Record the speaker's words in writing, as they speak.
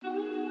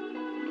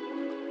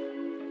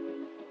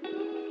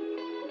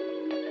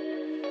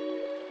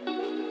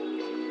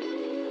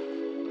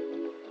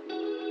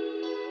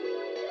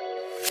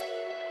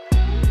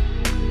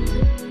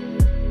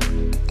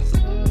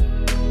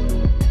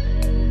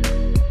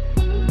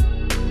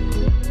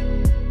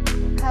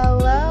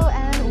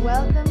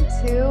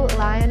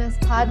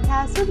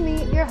podcast with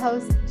me, your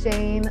host,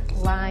 Jane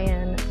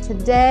Lyon.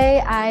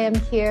 Today, I am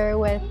here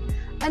with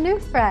a new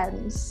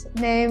friend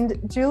named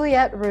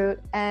Juliette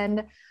Root,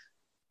 and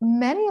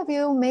many of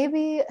you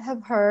maybe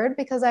have heard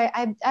because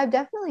I've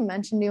definitely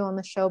mentioned you on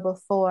the show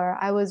before.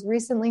 I was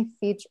recently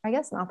featured, I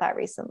guess not that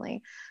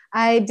recently.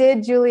 I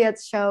did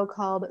Juliette's show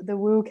called The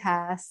Woo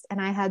Cast,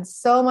 and I had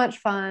so much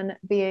fun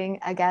being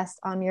a guest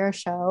on your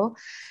show.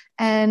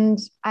 And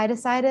I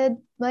decided,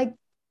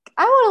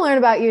 I want to learn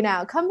about you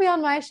now. Come be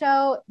on my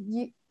show.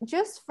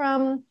 Just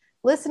from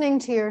listening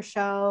to your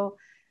show,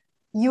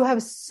 you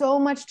have so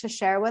much to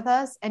share with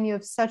us and you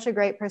have such a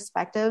great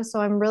perspective. So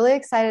I'm really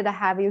excited to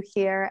have you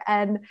here.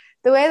 And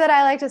the way that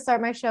I like to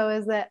start my show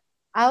is that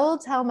I will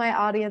tell my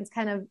audience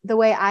kind of the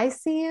way I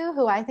see you,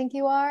 who I think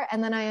you are,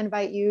 and then I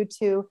invite you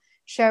to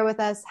share with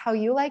us how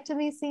you like to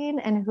be seen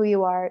and who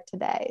you are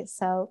today.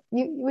 So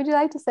would you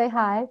like to say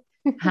hi?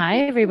 Hi,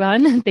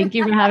 everyone. Thank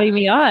you for having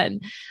me on.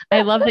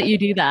 I love that you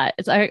do that.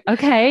 It's like,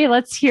 okay,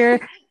 let's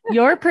hear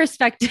your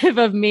perspective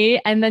of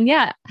me. And then,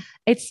 yeah,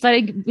 it's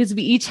funny because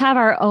we each have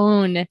our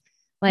own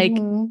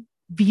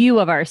view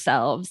of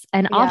ourselves.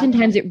 And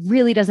oftentimes it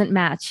really doesn't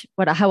match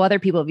how other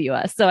people view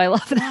us. So I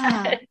love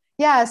that.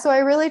 Yeah. So I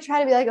really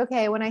try to be like,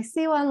 okay, when I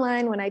see you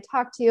online, when I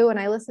talk to you, when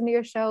I listen to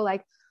your show,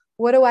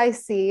 what do I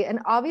see? And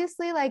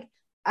obviously,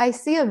 I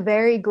see a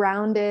very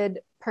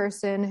grounded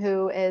person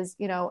who is,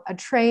 a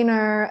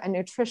trainer, a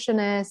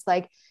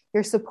nutritionist,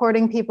 you're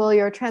supporting people,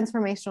 you're a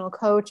transformational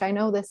coach. I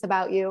know this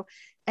about you.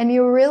 And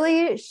you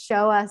really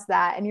show us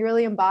that and you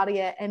really embody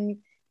it. And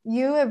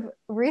you have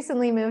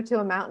recently moved to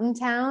a mountain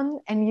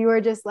town and you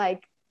are just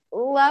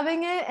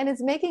loving it. And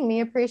it's making me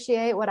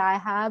appreciate what I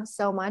have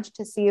so much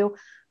to see you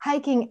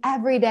hiking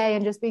every day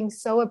and just being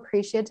so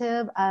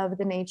appreciative of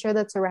the nature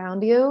that's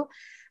around you.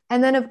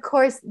 And then, of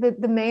course,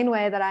 the main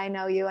way that I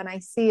know you and I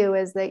see you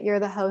is that you're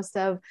the host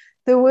of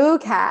the Woo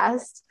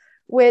Cast,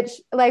 which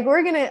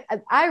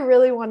I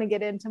really want to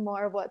get into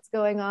more of what's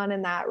going on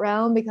in that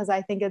realm because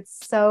I think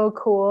it's so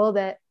cool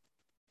that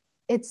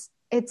it's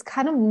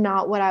kind of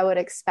not what I would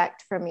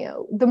expect from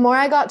you. The more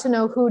I got to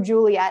know who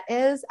Juliette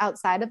is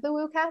outside of the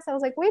Woo Cast, I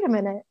was like, wait a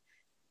minute,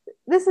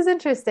 this is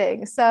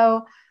interesting.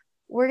 So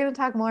we're going to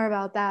talk more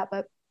about that.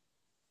 But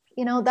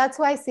that's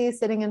who I see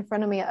sitting in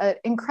front of me, an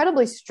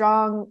incredibly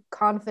strong,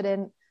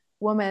 confident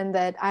woman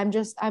that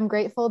I'm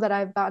grateful that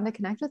I've gotten to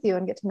connect with you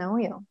and get to know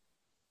you.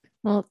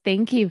 Well,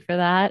 thank you for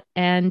that.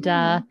 And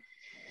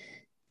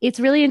it's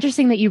really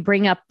interesting that you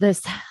bring up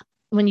this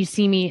when you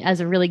see me as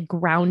a really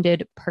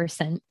grounded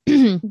person,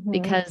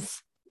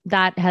 because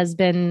that has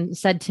been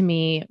said to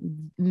me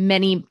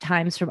many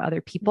times from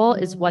other people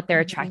is what they're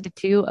attracted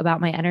to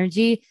about my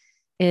energy.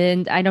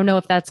 And I don't know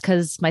if that's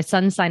because my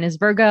sun sign is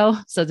Virgo,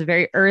 so it's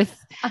very earth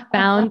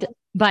bound,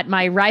 but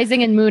my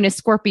rising and moon is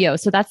Scorpio.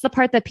 So that's the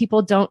part that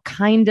people don't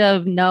kind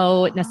of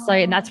know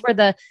necessarily. And that's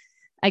where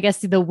I guess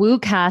the Woo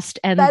Cast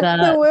and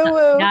the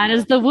woo-woo. that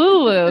is the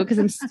woo-woo, because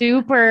I'm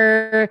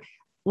super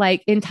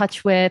in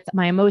touch with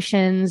my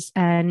emotions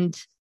and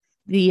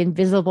the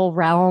invisible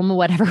realm,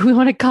 whatever we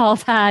want to call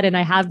that. And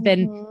I have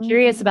been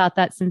curious about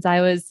that since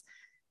I was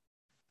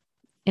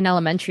in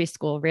elementary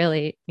school,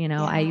 really.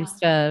 I used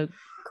to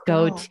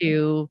go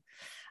to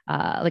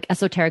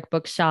esoteric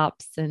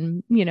bookshops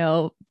and,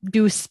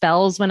 do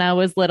spells when I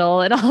was little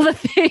and all the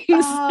things.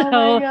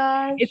 So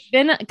it's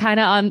been kind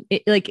of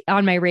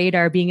on my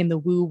radar being in the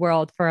woo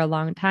world for a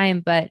long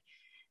time. But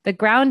the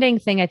grounding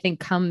thing, I think,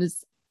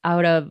 comes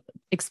out of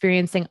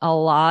experiencing a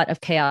lot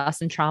of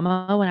chaos and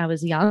trauma when I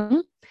was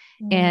young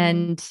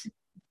and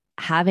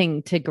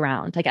having to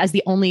ground as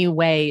the only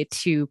way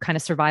to kind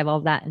of survive all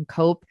of that and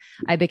cope.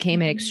 I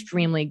became an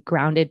extremely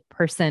grounded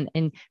person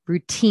in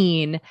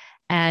routine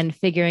and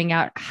figuring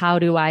out how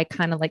do I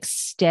kind of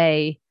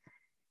stay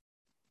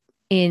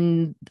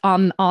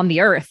on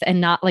the earth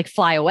and not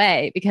fly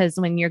away, because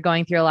when you're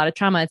going through a lot of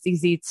trauma, it's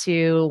easy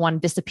to want to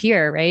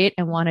disappear, right?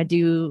 And want to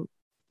do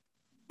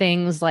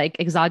things like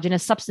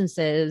exogenous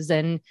substances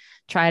and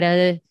try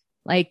to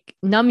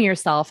numb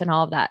yourself and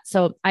all of that.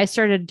 So I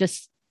started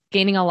just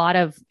gaining a lot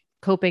of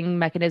coping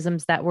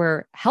mechanisms that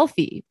were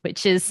healthy,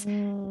 which is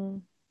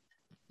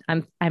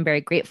I'm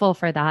very grateful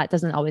for that. It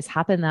doesn't always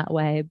happen that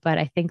way, but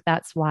I think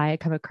that's why I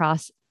come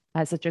across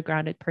as such a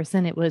grounded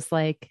person. It was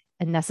a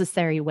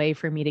necessary way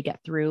for me to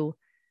get through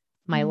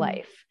my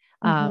life.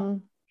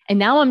 And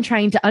now I'm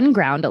trying to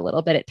unground a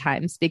little bit at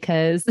times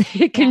because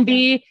it can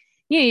be,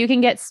 you can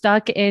get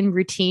stuck in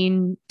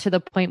routine to the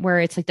point where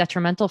it's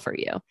detrimental for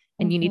you.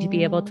 And you need to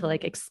be able to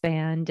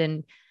expand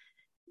and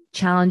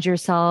challenge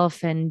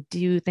yourself and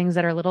do things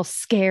that are a little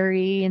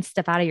scary and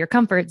step out of your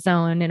comfort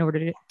zone in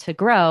order to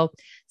grow.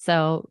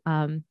 So,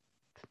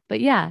 but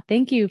yeah,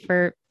 thank you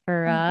for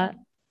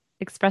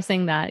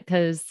expressing that,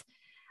 because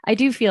I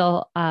do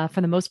feel,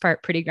 for the most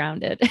part, pretty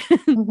grounded.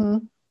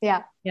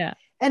 Yeah. Yeah.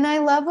 And I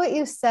love what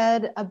you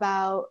said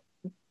about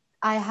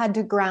I had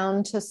to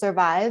ground to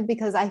survive,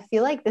 because I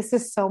feel like this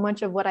is so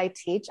much of what I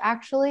teach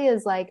actually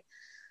is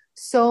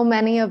so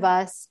many of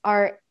us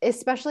are,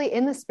 especially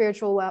in the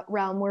spiritual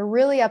realm, we're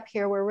really up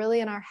here, we're really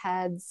in our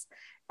heads.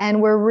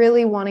 And we're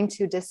really wanting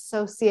to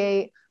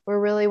dissociate. We're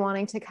really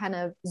wanting to kind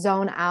of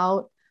zone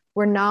out.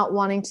 We're not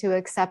wanting to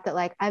accept that,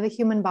 like, I have a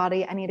human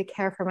body. I need to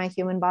care for my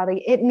human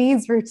body. It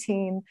needs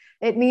routine.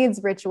 It needs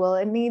ritual.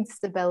 It needs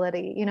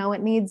stability. You know,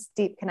 it needs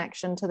deep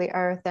connection to the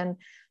earth. And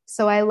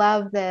so I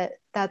love that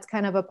that's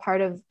kind of a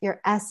part of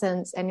your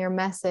essence and your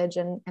message,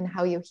 and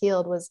how you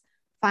healed was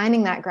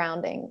finding that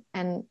grounding.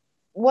 And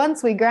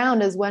once we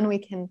ground is when we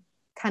can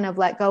kind of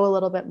let go a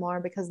little bit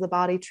more, because the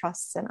body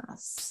trusts in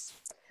us.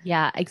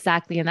 Yeah,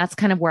 exactly. And that's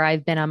kind of where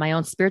I've been on my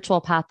own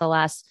spiritual path the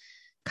last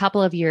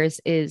couple of years,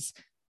 is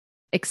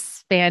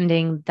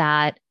expanding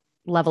that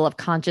level of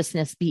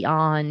consciousness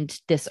beyond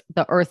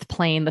the earth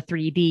plane, the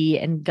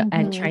 3D, and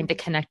trying to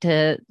connect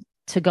to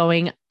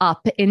going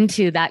up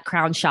into that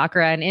crown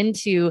chakra and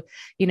into,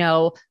 you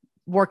know,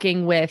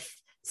 working with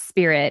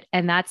spirit.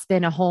 And that's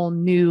been a whole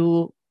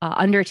new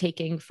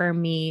undertaking for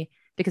me,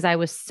 because I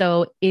was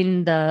so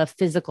in the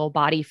physical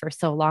body for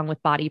so long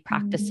with body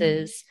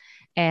practices,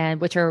 and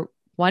which are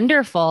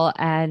wonderful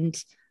and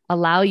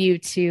allow you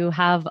to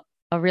have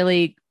a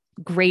really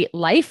great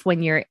life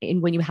when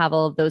you have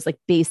all of those like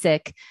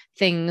basic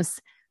things.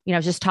 You know, I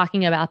was just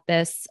talking about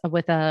this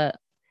with a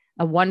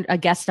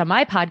guest on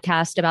my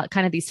podcast about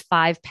kind of these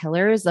 5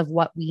 pillars of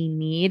what we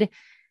need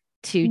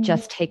to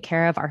just take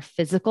care of our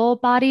physical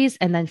bodies.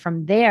 And then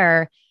from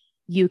there,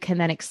 you can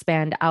then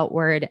expand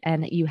outward,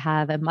 and you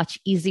have a much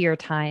easier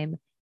time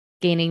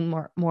gaining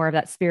more of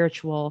that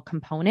spiritual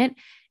component.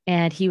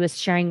 And he was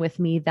sharing with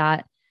me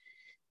that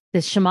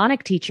this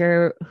shamanic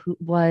teacher who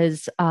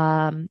was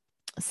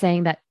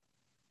saying that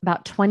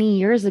about 20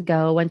 years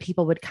ago, when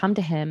people would come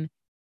to him,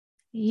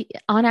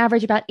 on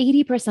average, about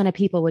 80% of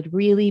people would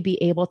really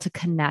be able to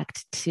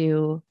connect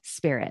to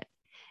spirit.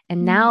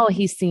 And now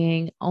he's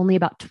seeing only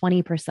about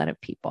 20% of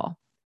people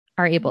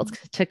are able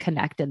to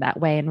connect in that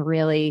way and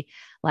really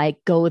like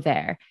go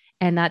there.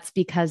 And that's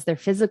because their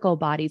physical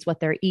bodies,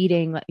 what they're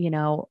eating, you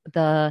know,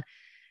 the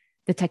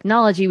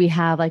technology we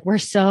have, like we're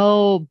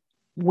so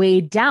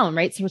weighed down,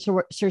 right?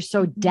 So we're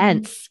so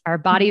dense. Our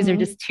bodies are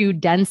just too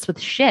dense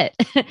with shit.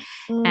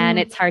 And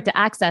it's hard to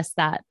access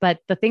that. But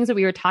the things that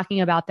we were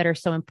talking about that are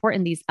so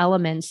important, these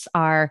elements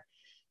are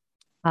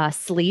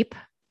sleep,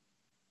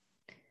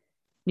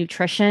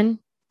 nutrition,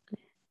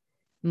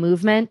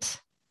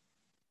 movement,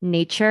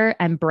 nature,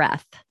 and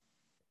breath,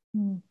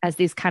 as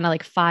these kind of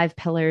like 5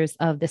 pillars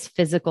of this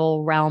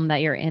physical realm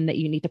that you're in, that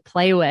you need to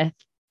play with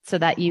so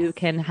that you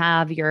can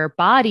have your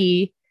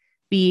body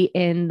be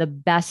in the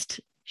best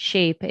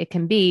shape it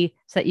can be,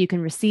 so that you can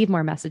receive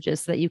more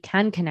messages, so that you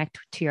can connect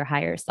to your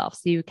higher self,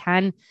 so you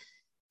can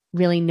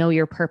really know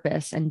your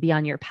purpose and be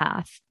on your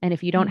path. And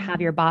if you don't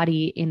have your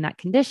body in that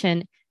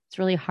condition, it's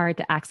really hard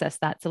to access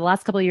that. So the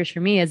last couple of years for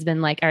me has been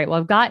like, all right, well,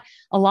 I've got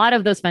a lot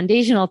of those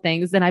foundational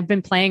things, and I've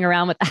been playing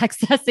around with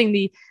accessing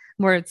the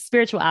more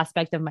spiritual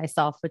aspect of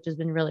myself, which has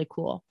been really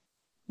cool.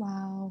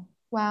 Wow.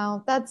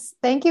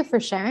 Thank you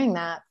for sharing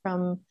that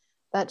from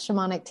that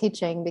shamanic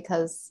teaching,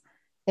 because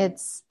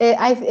it's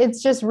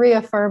just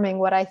reaffirming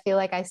what I feel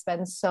like I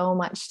spend so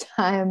much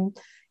time,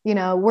 you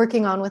know,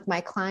 working on with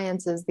my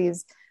clients, is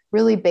these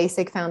really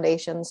basic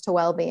foundations to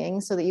well-being,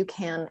 so that you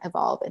can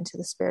evolve into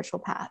the spiritual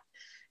path.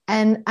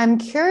 And I'm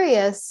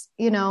curious,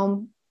 you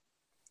know,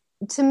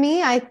 to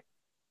me,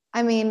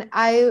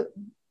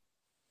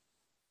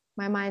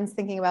 my mind's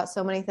thinking about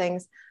so many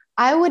things.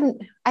 I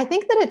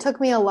think that it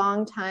took me a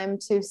long time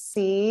to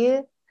see.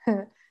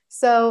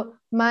 So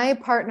my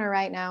partner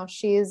right now,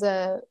 she's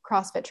a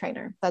CrossFit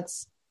trainer.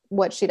 That's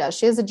what she does.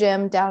 She has a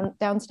gym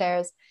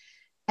downstairs.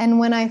 And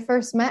when I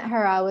first met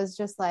her, I was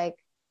just like,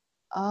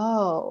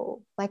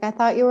 oh, like I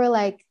thought you were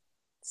like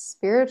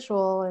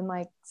spiritual and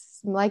like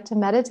to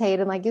meditate,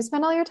 and like you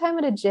spend all your time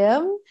at a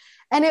gym.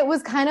 And it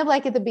was kind of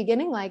like at the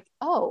beginning, like,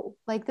 oh,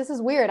 like this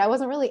is weird. I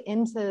wasn't really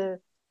into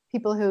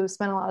people who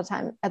spend a lot of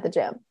time at the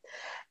gym.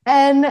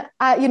 And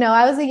I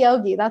was a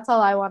yogi. That's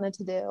all I wanted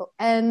to do.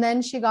 And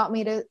then she got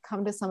me to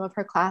come to some of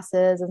her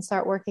classes and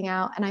start working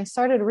out. And I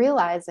started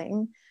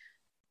realizing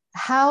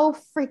how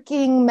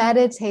freaking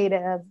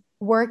meditative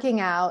working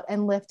out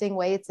and lifting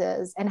weights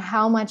is, and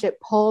how much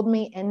it pulled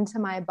me into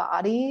my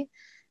body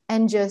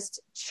and just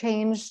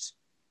changed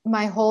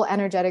my whole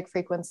energetic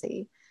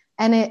frequency.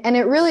 And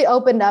it really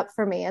opened up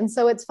for me. And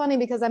so it's funny,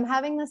 because I'm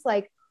having this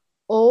like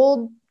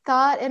old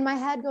thought in my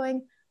head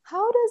going,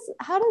 how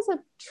does a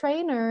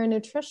trainer, a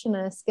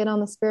nutritionist get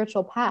on the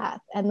spiritual path?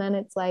 And then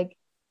it's like,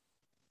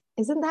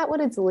 isn't that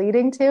what it's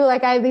leading to?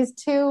 Like I have these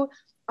 2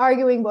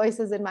 arguing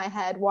voices in my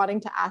head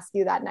wanting to ask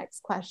you that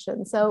next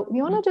question. So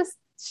you want to just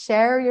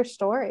share your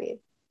story?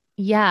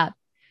 Yeah.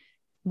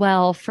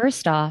 Well,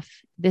 first off,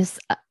 this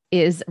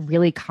is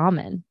really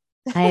common.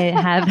 I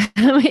have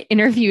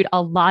interviewed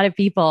a lot of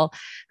people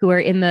who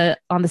are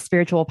on the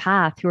spiritual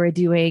path, who are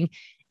doing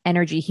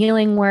energy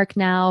healing work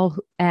now,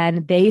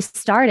 and they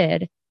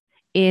started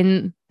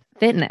in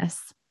fitness.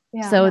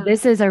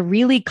 This is a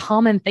really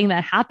common thing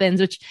that happens,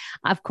 which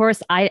of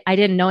course I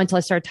didn't know until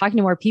I started talking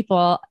to more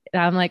people.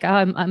 I'm like,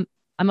 oh,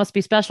 I must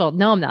be special.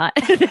 No, I'm not.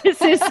 This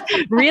is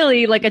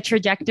really like a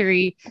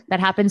trajectory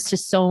that happens to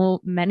so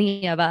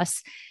many of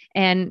us.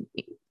 And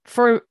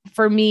for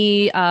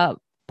me,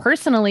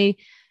 personally,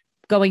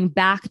 going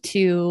back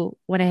to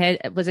when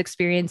was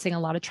experiencing a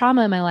lot of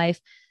trauma in my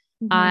life,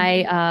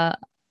 I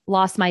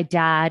lost my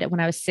dad when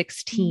I was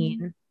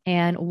 16.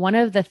 And one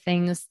of the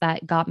things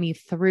that got me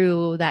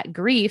through that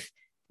grief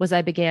was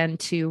I began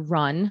to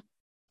run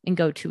and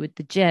go to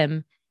the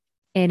gym.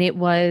 And it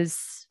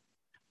was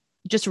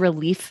just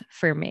relief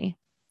for me.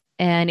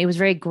 And it was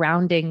very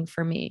grounding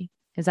for me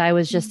because I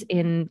was just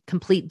in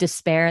complete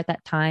despair at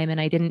that time. And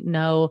I didn't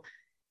know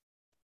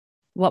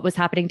what was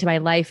happening to my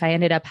life. I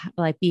ended up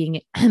like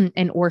being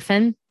an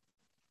orphan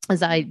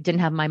as I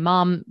didn't have my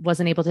mom,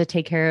 wasn't able to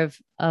take care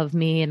of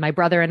me. And my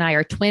brother and I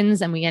are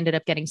twins, and we ended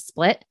up getting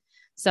split.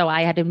 So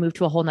I had to move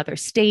to a whole nother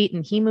state,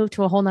 and he moved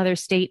to a whole nother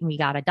state, and we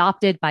got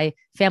adopted by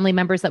family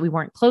members that we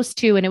weren't close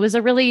to. And it was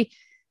a really,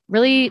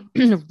 really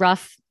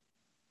rough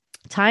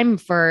time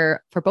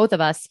for both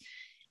of us.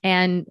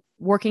 And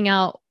working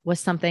out was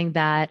something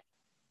that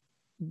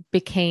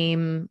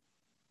became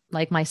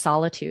like my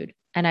solitude.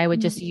 And I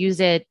would just use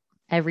it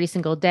every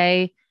single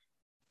day.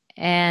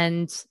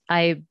 And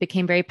I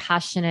became very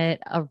passionate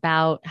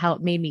about how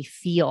it made me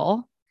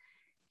feel.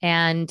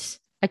 And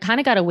I kind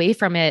of got away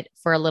from it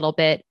for a little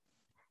bit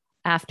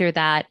after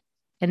that.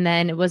 And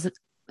then it was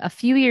a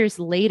few years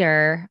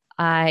later,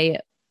 I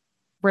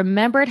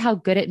remembered how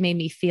good it made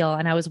me feel.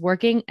 And I was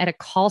working at a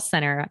call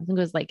center. I think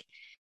it was like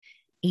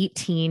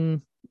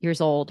 18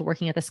 years old,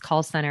 working at this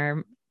call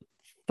center,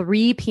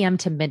 3 p.m.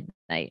 to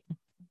midnight,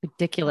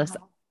 ridiculous,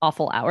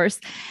 awful hours.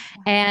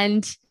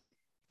 And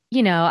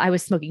you know, I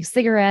was smoking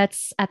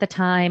cigarettes at the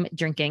time,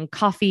 drinking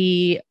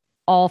coffee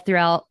all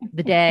throughout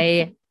the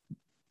day,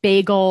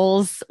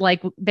 bagels,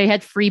 like they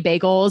had free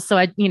bagels. So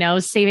I,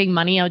 saving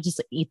money, I would just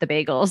eat the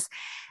bagels.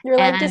 You're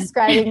like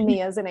describing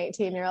me as an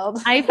 18-year-old.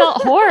 I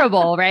felt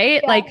horrible,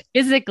 right? Yeah. Like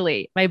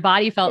physically, my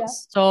body felt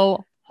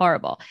so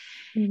horrible.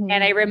 And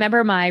I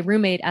remember my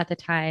roommate at the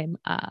time,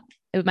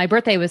 my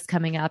birthday was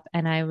coming up,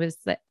 and I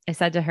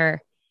said to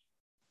her,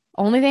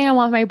 only thing I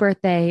want for my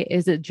birthday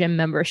is a gym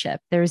membership.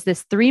 There's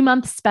this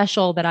 3-month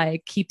special that I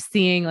keep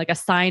seeing like a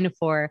sign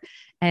for,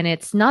 and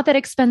it's not that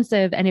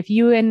expensive. And if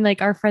you and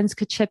like our friends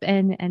could chip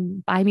in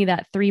and buy me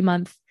that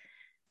 3-month,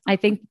 I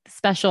think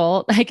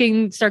special, I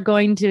can start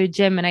going to a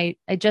gym. And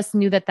I just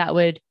knew that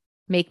would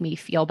make me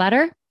feel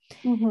better.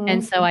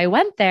 And so I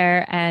went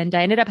there, and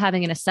I ended up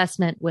having an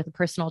assessment with a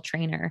personal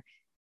trainer.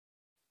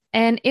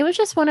 And it was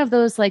just one of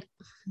those like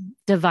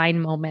divine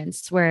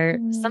moments where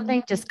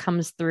something just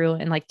comes through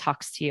and like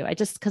talks to you.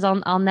 Cause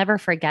I'll never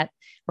forget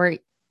where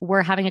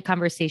we're having a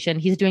conversation.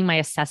 He's doing my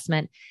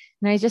assessment.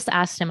 And I just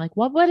asked him like,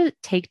 what would it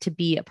take to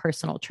be a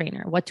personal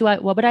trainer? What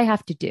would I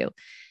have to do?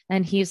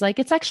 And he's like,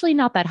 it's actually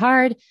not that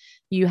hard.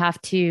 You have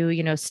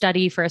to,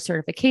 study for a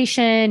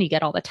certification. You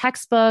get all the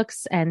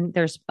textbooks, and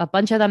there's a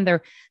bunch of them.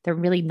 They're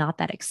really not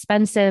that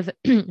expensive.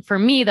 For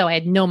me though, I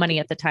had no money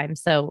at the time.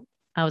 So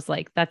I was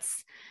like, I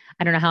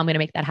don't know how I'm going to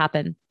make that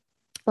happen.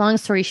 Long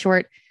story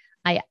short,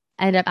 I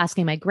ended up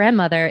asking my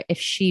grandmother if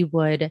she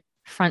would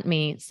front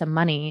me some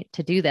money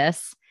to do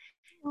this.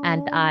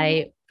 And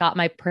I got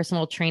my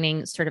personal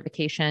training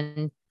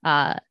certification.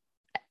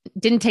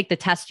 Didn't take the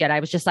test yet. I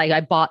was just like,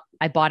 I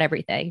bought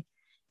everything.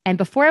 And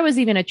before I was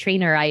even a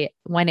trainer, I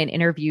went and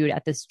interviewed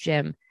at this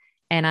gym,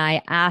 and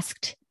I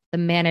asked the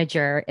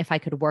manager if I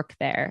could work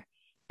there.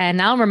 And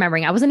now I'm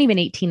remembering I wasn't even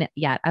 18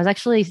 yet. I was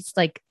actually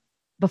like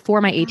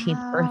before my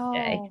 18th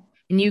birthday.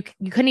 And you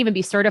couldn't even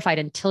be certified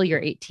until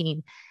you're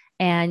 18.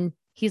 And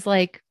he's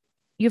like,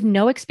 you have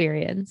no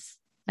experience.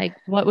 Like,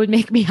 what would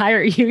make me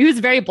hire you? He was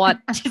very blunt.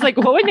 She's like,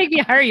 what would make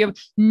me hire you?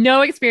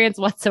 No experience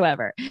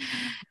whatsoever.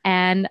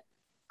 And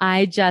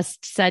I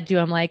just said to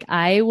him, like,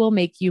 I will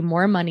make you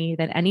more money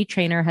than any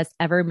trainer has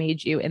ever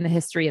made you in the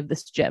history of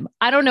this gym.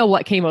 I don't know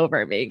what came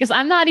over me because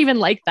I'm not even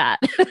like that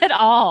at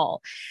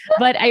all.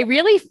 But I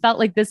really felt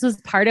like this was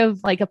part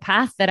of like a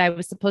path that I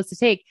was supposed to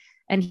take.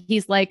 And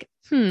he's like,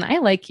 I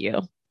like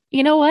you.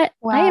 You know what?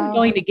 Wow. I am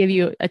going to give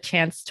you a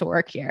chance to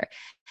work here.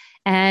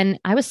 And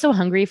I was so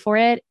hungry for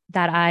it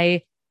that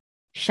I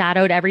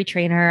shadowed every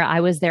trainer. I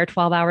was there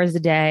 12 hours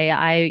a day.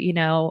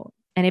 And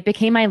it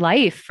became my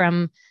life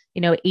from,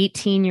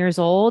 18 years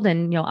old.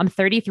 And, I'm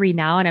 33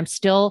 now, and I'm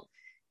still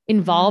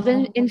involved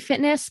in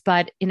fitness,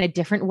 but in a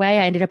different way.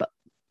 I ended up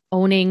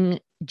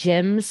owning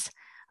gyms,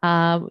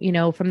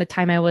 from the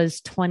time I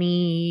was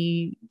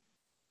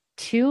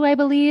 22, I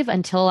believe,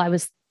 until I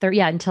was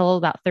until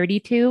about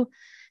 32.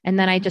 And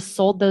then I just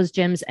sold those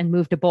gyms and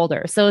moved to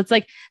Boulder. So it's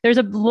like, there's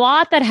a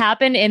lot that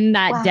happened in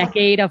that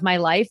decade of my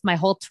life, my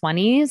whole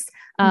 20s.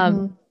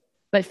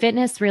 But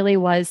fitness really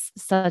was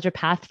such a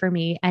path for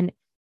me. And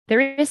there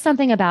is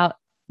something about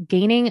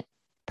gaining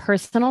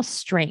personal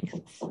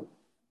strength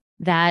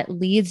that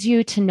leads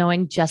you to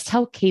knowing just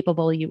how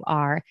capable you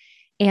are.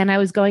 And I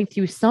was going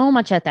through so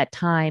much at that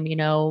time,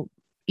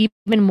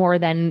 even more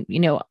than,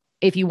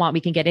 if you want,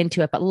 we can get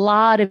into it, but a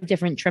lot of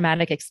different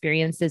traumatic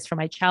experiences from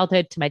my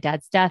childhood to my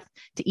dad's death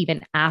to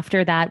even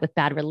after that with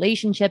bad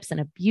relationships and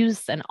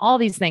abuse and all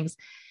these things.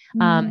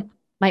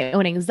 My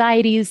own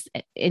anxieties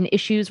and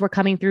issues were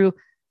coming through,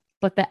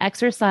 but the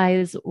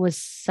exercise was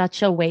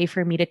such a way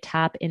for me to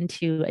tap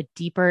into a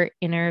deeper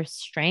inner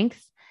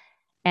strength.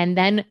 And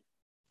then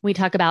we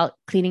talk about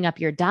cleaning up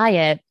your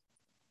diet,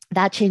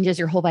 that changes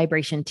your whole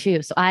vibration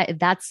too. So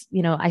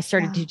I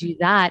started to do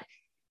that.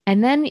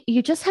 And then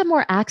you just have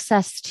more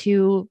access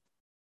to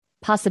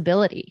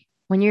possibility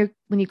when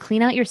you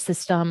clean out your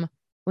system,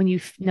 when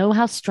you know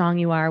how strong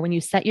you are, when you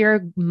set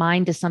your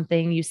mind to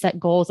something, you set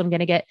goals. I'm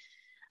going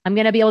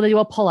to be able to do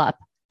a pull-up.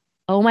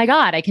 Oh my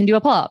God, I can do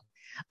a pull-up.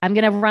 I'm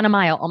going to run a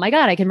mile. Oh my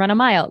God, I can run a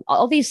mile.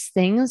 All these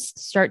things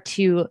start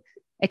to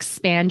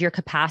expand your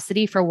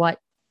capacity for what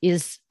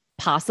is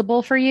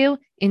possible for you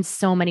in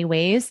so many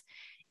ways.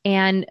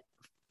 And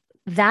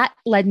that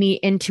led me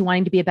into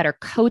wanting to be a better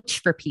coach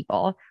for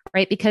people,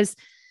 right? Because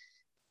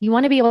you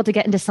want to be able to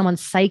get into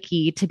someone's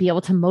psyche to be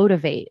able to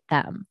motivate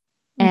them.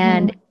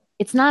 And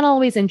it's not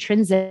always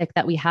intrinsic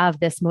that we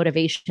have this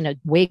motivation to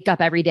wake up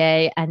every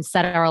day and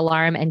set our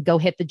alarm and go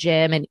hit the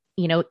gym and,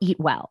 eat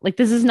well. Like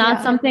this is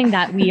not something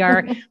that we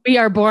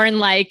are born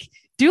like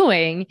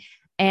doing.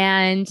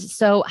 And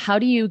so how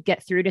do you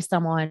get through to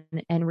someone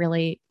and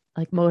really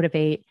like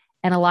motivate?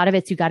 And a lot of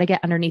it's, you got to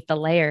get underneath the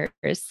layers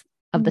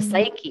of the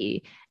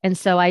psyche. And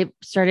so I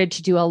started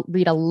to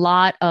read a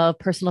lot of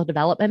personal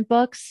development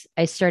books.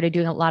 I started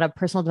doing a lot of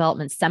personal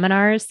development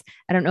seminars.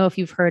 I don't know if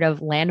you've heard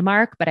of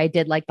Landmark, but I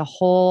did like the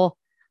whole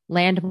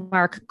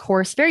Landmark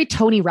course, very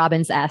Tony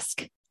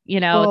Robbins-esque,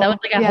 that was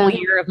like a whole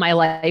year of my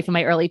life in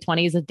my early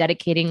 20s of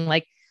dedicating,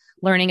 like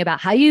learning about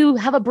how you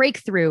have a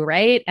breakthrough,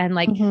 right? And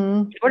like,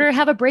 in order to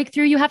have a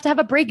breakthrough, you have to have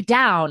a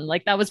breakdown.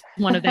 Like that was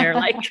one of their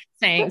like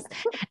sayings.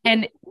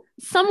 And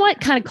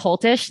somewhat kind of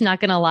cultish, not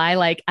gonna lie.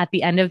 Like at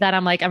the end of that,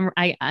 I'm like,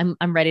 I'm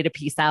ready to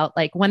peace out.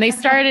 Like when they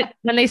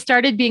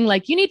started being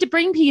like, you need to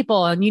bring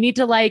people and you need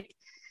to like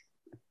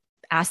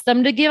ask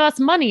them to give us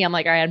money. I'm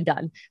like, all right, I'm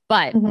done.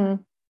 But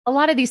a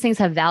lot of these things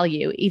have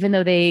value, even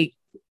though they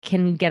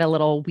can get a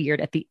little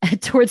weird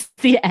towards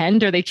the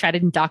end, or they try to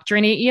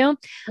indoctrinate you.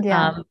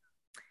 But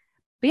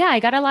yeah, I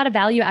got a lot of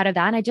value out of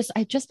that. And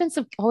I've just been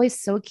always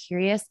so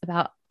curious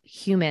about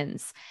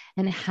humans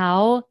and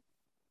how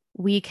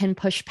we can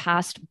push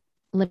past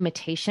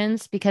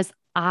limitations, because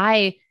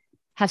I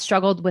have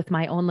struggled with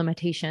my own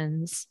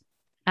limitations,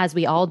 as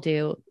we all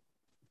do,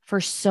 for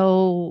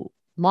so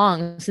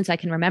long, since I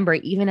can remember.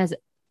 Even as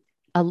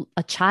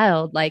a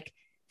child, like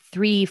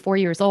 3-4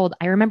 years old,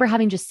 I remember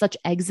having just such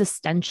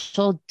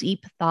existential,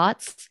 deep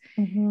thoughts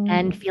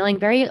and feeling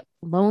very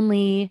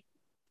lonely,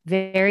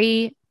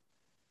 very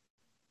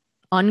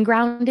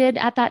ungrounded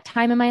at that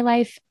time in my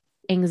life.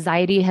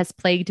 Anxiety has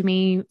plagued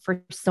me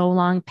for so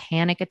long,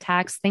 panic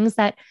attacks, things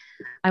that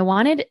I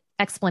wanted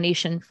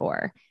explanation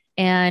for.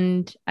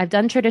 And I've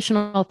done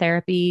traditional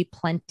therapy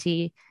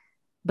plenty,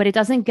 but it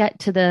doesn't get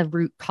to the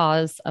root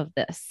cause of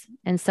this.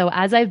 And so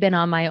as I've been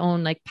on my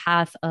own like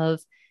path of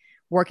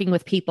working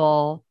with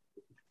people,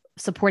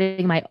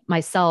 supporting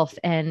myself,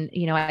 and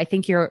I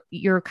think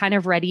you're kind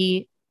of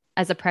ready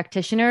as a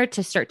practitioner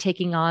to start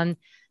taking on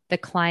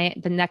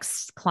the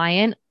next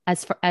client,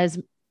 as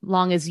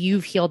long as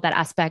you've healed that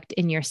aspect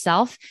in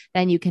yourself,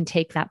 then you can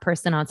take that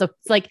person on. So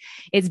it's like,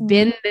 it's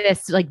been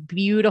this like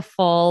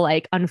beautiful,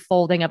 like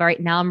unfolding of, all right,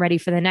 now I'm ready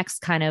for the next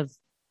kind of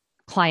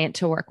client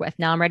to work with.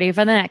 Now I'm ready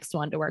for the next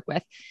one to work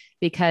with,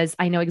 because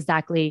I know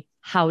exactly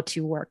how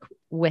to work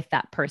with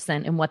that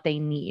person and what they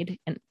need.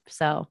 And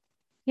so,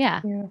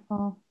 yeah.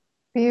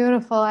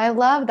 Beautiful. I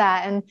love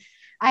that. And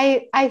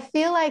I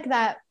feel like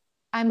that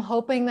I'm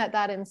hoping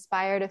that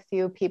inspired a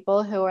few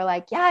people who are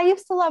like, yeah, I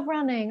used to love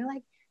running. Or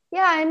like,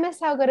 yeah, I miss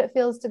how good it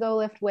feels to go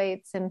lift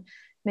weights, and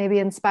maybe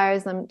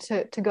inspires them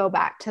to go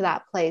back to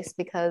that place.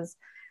 Because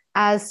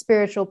as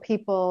spiritual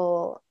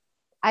people,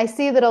 I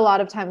see that a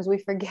lot of times we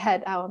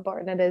forget how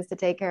important it is to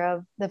take care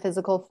of the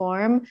physical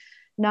form,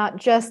 not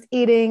just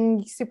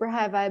eating super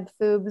high vibe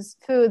foods,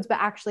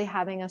 but actually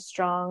having a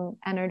strong,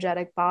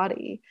 energetic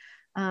body.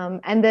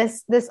 And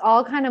this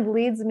all kind of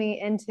leads me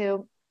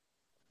into,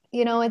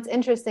 it's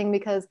interesting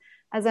because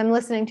as I'm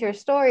listening to your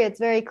story, it's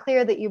very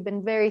clear that you've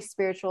been very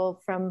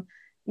spiritual from,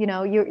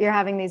 you're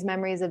having these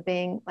memories of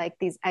being like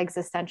these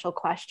existential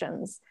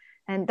questions.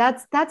 And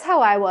that's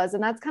how I was.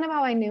 And that's kind of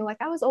how I knew,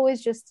 like, I was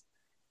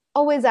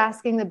always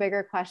asking the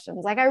bigger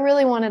questions. Like I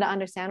really wanted to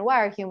understand,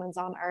 why are humans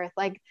on Earth?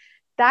 Like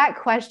that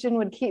question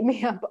would keep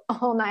me up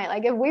all night.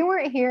 Like if we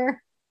weren't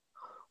here,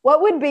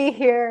 what would be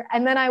here?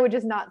 And then I would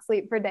just not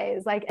sleep for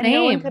days. Like, and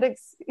no one could,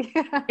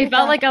 it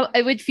felt like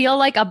it would feel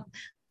like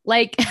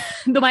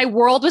my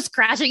world was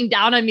crashing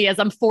down on me as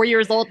I'm 4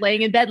 years old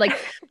laying in bed. Like,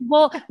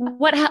 well,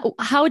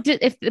 how did,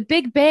 if the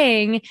Big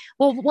Bang,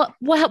 well,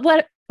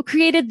 what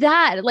created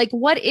that? Like,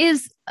 what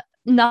is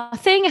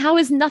nothing? How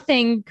is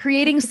nothing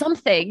creating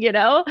something,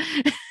 Yeah,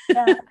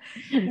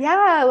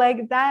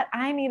 like that.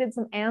 I needed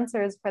some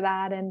answers for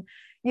that. And,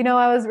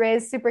 I was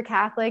raised super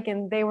Catholic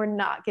and they were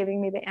not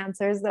giving me the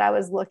answers that I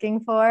was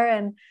looking for.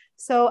 And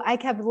so I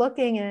kept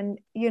looking and,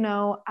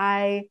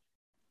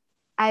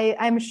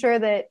 I'm sure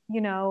that,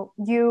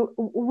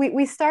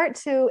 we start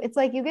to, it's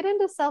like you get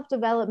into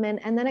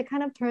self-development and then it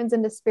kind of turns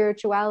into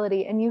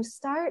spirituality and you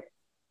start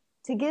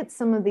to get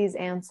some of these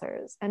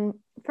answers. And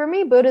for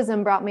me,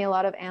 Buddhism brought me a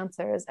lot of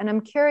answers. And I'm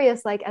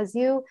curious, like, as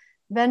you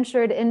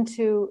ventured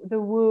into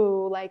the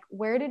woo, like,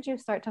 where did you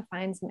start to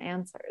find some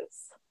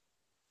answers?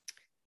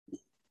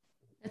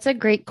 That's a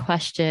great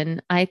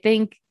question. I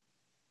think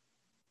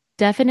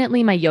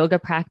definitely my yoga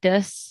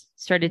practice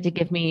started to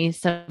give me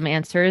some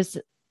answers.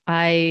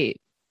 I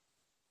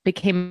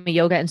became a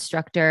yoga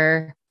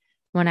instructor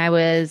when I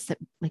was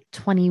like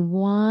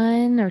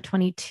 21 or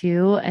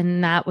 22.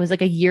 And that was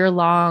like a year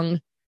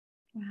long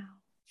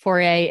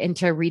foray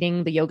into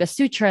reading the Yoga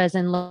Sutras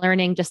and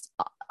learning just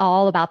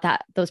all about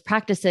those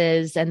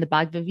practices and the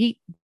Bhagavad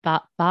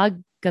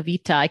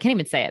Gita. I can't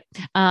even say it.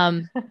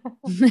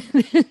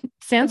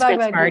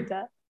 Sanskrit's hard.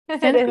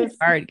 Sanskrit's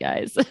hard,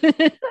 guys.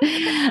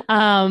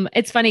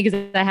 It's funny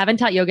because I haven't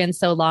taught yoga in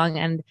so long,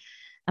 and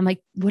I'm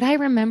like, would I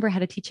remember how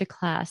to teach a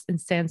class in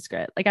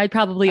Sanskrit? Like, I'd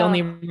probably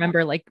only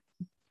remember like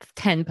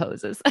 10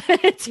 poses.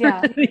 It's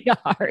really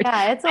hard.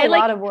 Yeah, it's a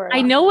lot of work.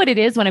 I know what it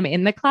is when I'm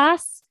in the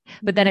class,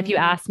 but then if you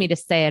ask me to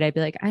say it, I'd be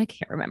like, I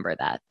can't remember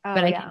that.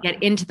 But I can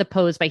get into the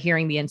pose by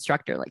hearing the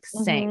instructor like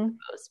saying the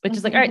pose, which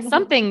is like, all right,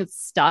 something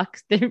stuck.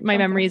 My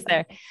memory's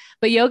there.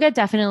 But yoga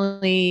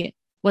definitely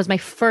was my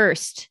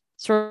first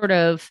sort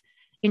of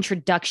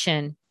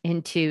introduction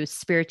into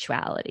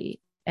spirituality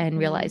and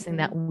realizing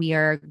that we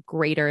are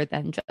greater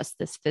than just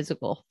this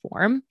physical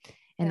form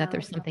and that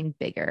there's something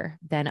bigger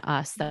than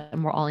us, that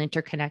we're all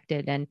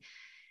interconnected.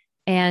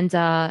 And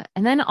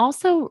then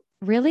also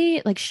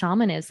really like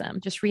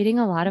shamanism, just reading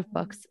a lot of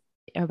books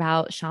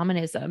about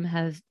shamanism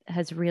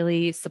has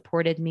really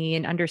supported me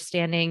in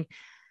understanding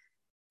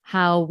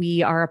how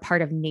we are a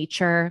part of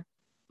nature,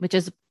 which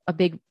is a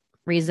big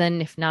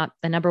reason, if not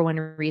the number one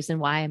reason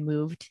why I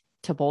moved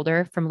to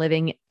Boulder from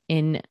living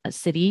in a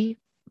city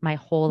my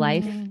whole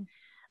life,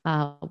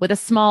 with a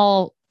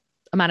small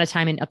amount of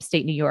time in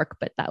upstate New York,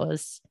 but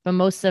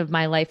most of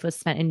my life was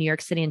spent in New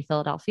York City and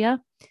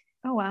Philadelphia.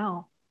 Oh,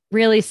 wow.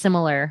 Really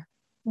similar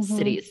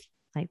cities.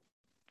 Like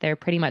they're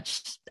pretty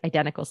much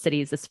identical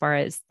cities as far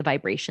as the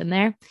vibration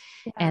there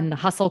and the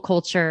hustle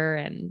culture,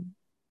 and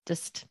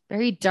just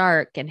very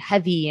dark and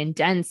heavy and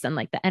dense. And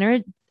like the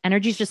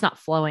energy is just not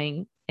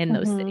flowing in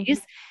those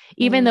cities,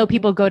 even though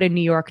people go to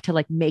New York to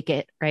like make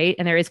it, right?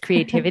 And there is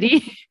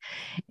creativity.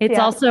 It's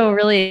also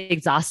really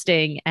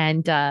exhausting,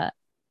 and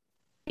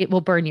it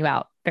will burn you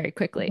out very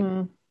quickly.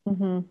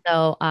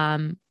 So,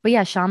 but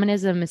yeah,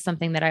 shamanism is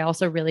something that I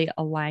also really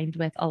aligned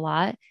with a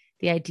lot.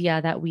 The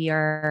idea that we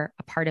are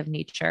a part of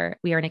nature,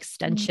 we are an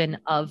extension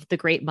of the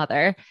Great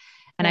Mother.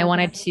 And I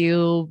wanted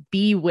to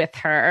be with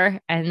her,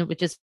 and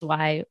which is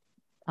why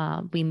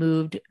we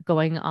moved,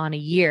 going on a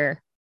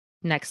year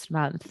next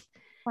month.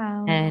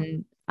 Wow.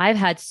 And I've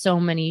had so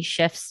many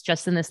shifts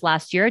just in this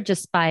last year,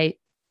 just by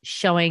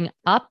showing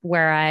up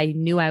where I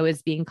knew I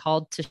was being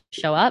called to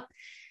show up,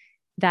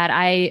 that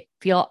I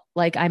feel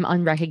like I'm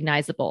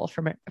unrecognizable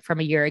from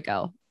a year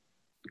ago.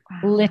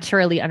 Wow.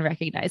 Literally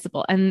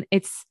unrecognizable. And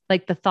it's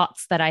like the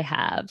thoughts that I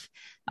have,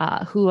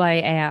 who I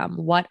am,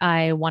 what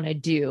I want to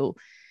do.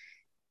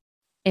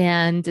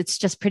 And it's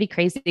just pretty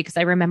crazy because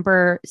I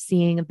remember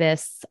seeing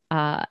this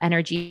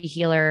energy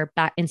healer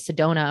back in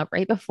Sedona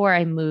right before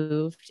I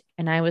moved.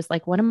 And I was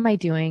like, what am I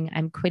doing?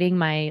 I'm quitting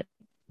my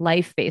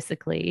life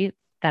basically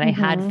that I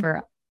had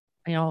for,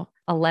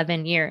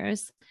 11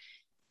 years.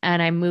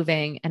 And I'm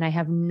moving and I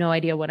have no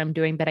idea what I'm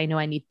doing, but I know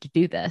I need to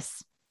do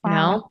this, you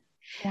know?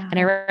 Yeah. And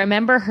I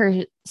remember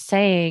her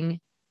saying,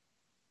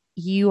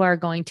 you are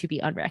going to be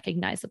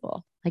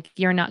unrecognizable. Like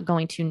you're not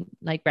going to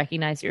like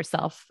recognize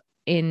yourself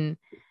in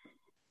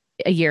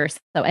a year or so.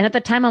 And at the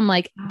time I'm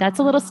like, that's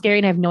a little scary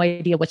and I have no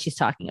idea what she's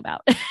talking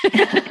about.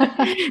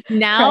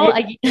 Now,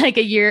 right? like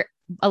a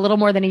little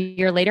more than a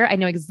year later, I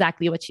know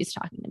exactly what she's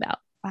talking about.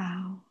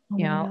 Wow. Oh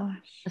you know,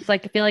 it's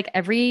like, I feel like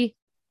every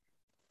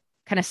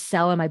kind of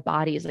cell in my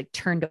body is like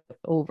turned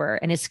over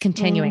and it's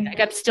continuing. Like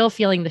I'm still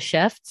feeling the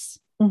shifts.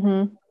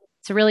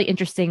 It's really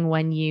interesting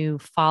when you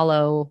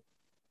follow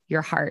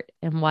your heart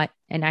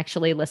and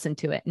actually listen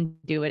to it and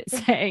do what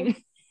it's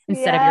saying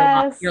instead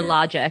of your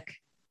logic.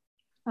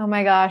 Oh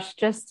my gosh,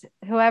 just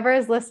whoever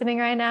is listening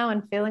right now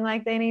and feeling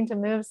like they need to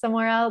move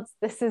somewhere else,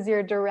 this is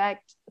your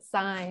direct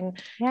sign.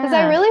 Because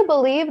I really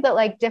believe that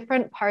like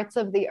different parts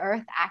of the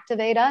earth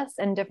activate us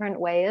in different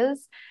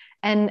ways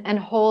and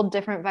hold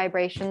different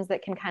vibrations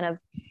that can kind of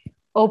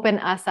open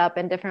us up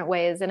in different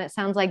ways. And it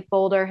sounds like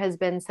Boulder has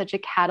been such a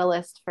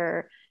catalyst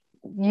for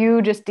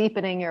you just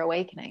deepening your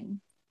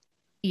awakening.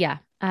 Yeah,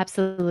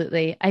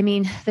 absolutely. I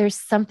mean, there's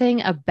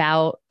something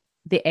about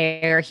the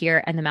air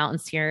here and the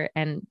mountains here,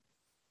 and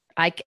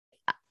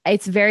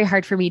it's very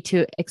hard for me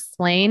to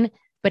explain,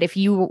 but if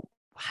you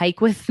hike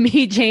with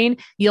me, Jane,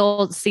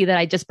 you'll see that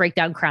I just break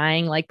down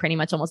crying like pretty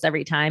much almost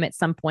every time at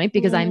some point,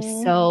 because I'm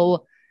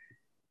so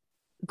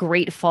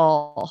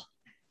grateful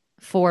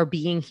for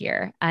being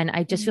here. And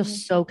I just feel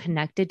Mhm. so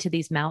connected to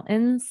these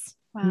mountains.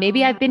 Maybe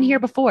Wow. I've been here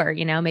before,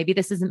 maybe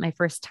this isn't my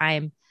first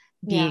time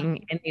Yeah.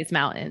 being in these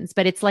mountains,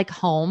 but it's like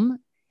home.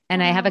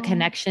 And I have a Wow.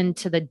 connection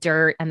to the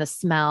dirt and the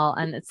smell.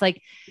 And it's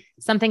like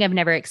something I've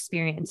never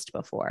experienced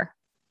before.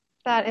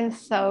 That is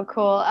so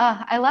cool.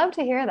 I love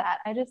to hear that.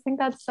 I just think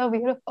that's so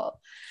beautiful.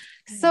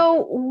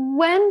 So,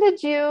 when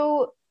did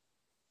you?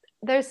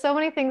 There's so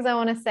many things I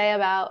want to say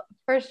about,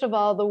 first of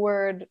all, the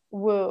word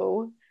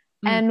woo,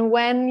 Mm, and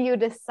when you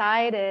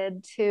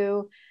decided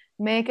to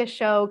make a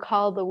show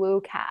called the Woo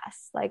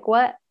Cast. Like,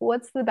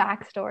 what's the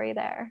backstory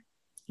there?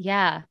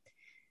 yeah.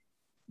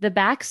 The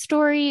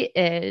backstory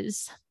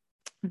is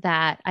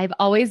that I've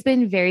always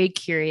been very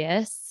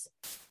curious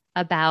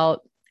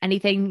about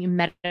anything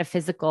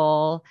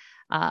metaphysical,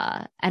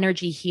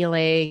 energy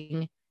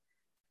healing,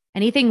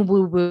 anything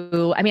woo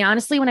woo. I mean,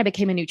 honestly, when I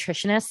became a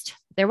nutritionist,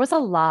 there was a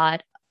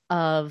lot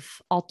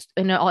of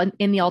in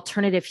the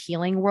alternative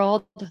healing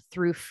world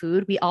through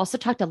food. We also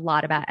talked a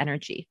lot about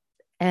energy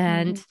Mhm.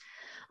 and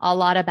a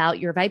lot about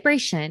your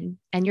vibration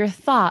and your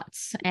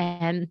thoughts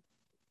and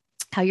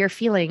how your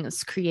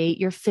feelings create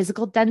your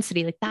physical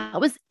density. Like that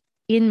was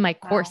in my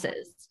Wow.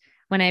 courses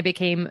when I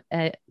became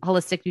a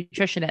holistic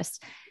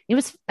nutritionist. It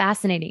was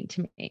fascinating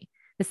to me.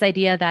 This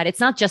idea that it's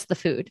not just the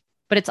food,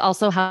 but it's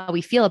also how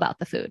we feel about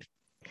the food,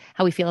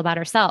 how we feel about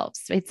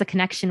ourselves. It's the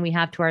connection we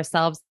have to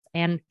ourselves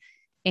and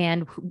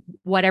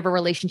whatever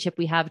relationship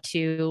we have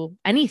to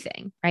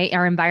anything, right?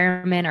 Our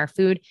environment, our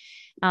food.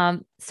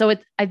 I've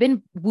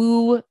been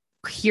woo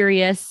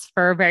curious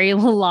for a very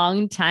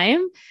long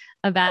time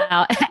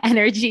about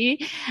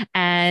energy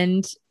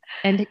and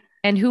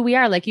and who we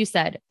are. Like you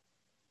said,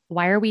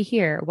 why are we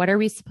here? What are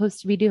we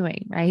supposed to be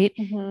doing? Right?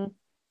 Mhm.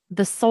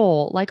 The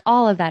soul, like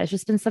all of that, has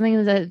just been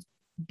something that I've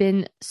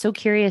been so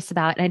curious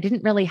about. And I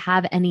didn't really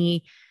have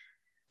any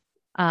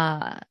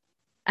uh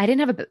I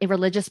didn't have a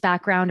religious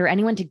background or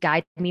anyone to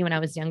guide me when I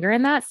was younger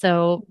in that.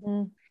 So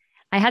Mhm.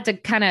 I had to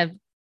kind of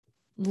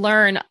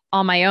learn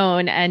on my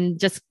own and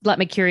just let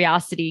my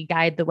curiosity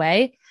guide the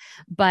way.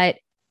 But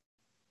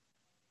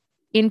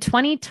in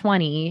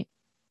 2020,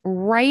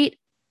 right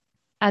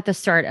at the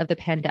start of the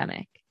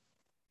pandemic,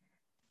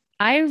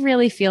 I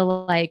really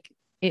feel like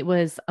it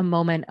was a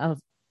moment of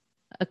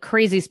a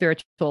crazy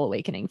spiritual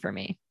awakening for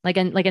me, like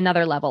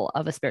another level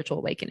of a spiritual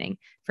awakening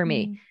for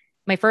me. Mhm.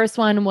 My first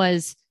one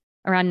was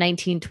around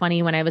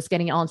 1920 when I was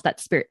getting all into that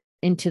spirit,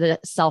 into the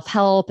self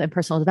help and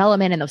personal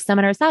development and those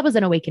seminars. That was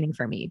an awakening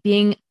for me,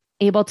 being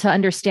able to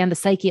understand the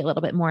psyche a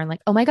little bit more and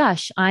like, oh my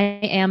gosh, I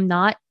am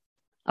not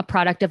a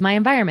product of my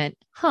environment.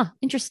 Huh,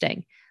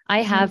 interesting.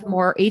 I have Mhm.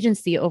 more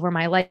agency over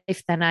my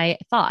life than I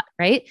thought,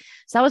 right?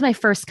 So that was my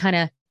first kind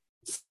of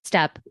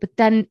step.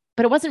 But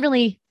it wasn't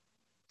really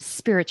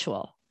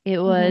spiritual. It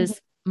Mhm.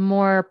 was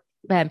more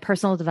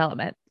personal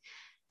development,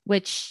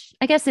 which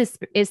I guess is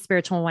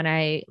spiritual when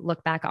I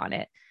look back on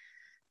it.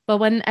 But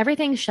when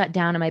everything shut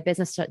down and my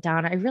business shut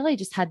down, I really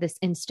just had this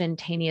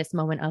instantaneous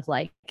moment of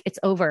like, it's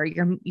over.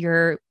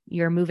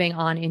 You're moving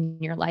on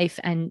in your life,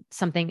 and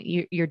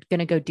you're going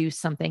to go do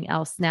something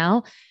else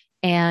now.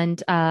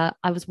 And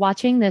I was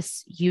watching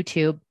this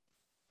YouTube,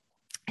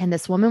 and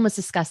this woman was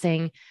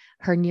discussing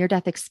her near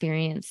death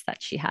experience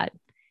that she had.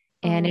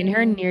 And in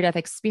her Oh. near death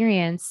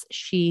experience,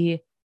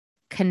 she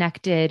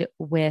connected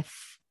with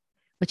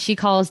what she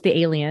calls the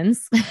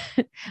aliens,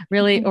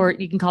 really, or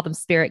you can call them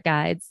spirit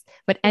guides,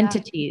 but Yeah.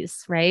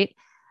 entities, right?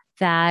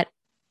 That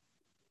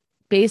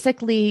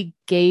basically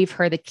gave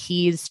her the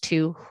keys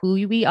to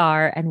who we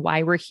are and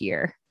why we're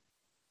here.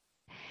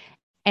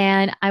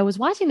 And I was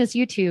watching this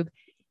YouTube,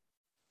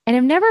 and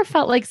I've never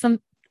felt like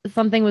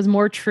something was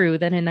more true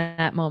than in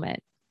that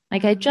moment.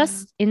 Like I Wow.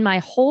 just in my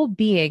whole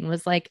being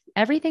was like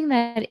everything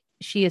that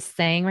she is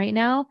saying right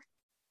now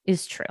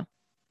is true.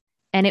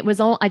 And it was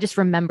all I just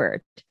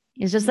remembered.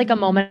 It's just like a Mhm.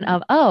 moment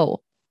of, oh,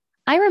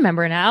 I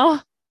remember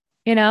now,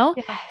 you know?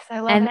 Yes, I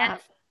love And then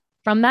that.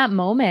 from that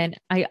moment,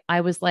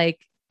 I was like,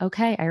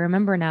 okay, I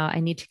remember now. I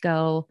need to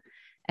go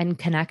and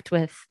connect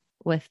with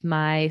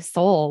my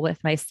soul,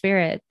 with my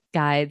spirit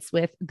guides,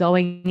 with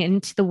going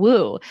into the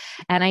woo.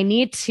 And I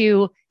need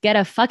to get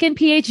a fucking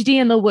PhD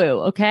in the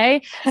woo.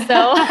 Okay.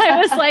 So I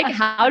was like,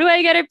 how do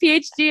I get a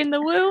PhD in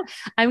the woo?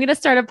 I'm going to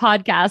start a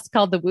podcast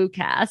called the Woo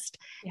Cast.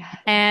 Yes.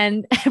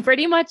 And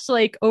pretty much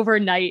like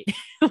overnight,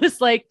 it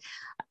was like,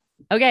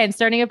 okay, I'm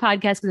starting a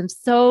podcast because I'm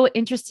so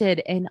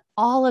interested in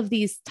all of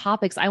these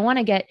topics. I want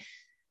to get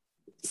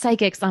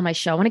psychics on my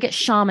show. I want to get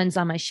shamans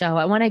on my show.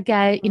 I want to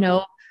get,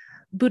 Mhm.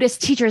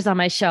 Buddhist teachers on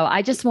my show.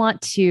 I just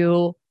want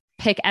to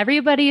pick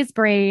everybody's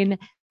brain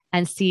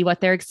and see what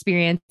their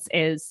experience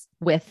is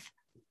with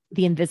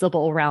the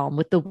invisible realm,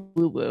 with the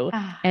woo woo.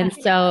 Ah, And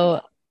yes.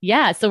 so,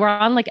 yeah, so we're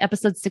on like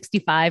episode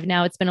 65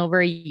 now. It's been over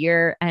a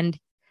year, and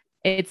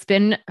it's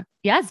been,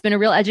 yeah, it's been a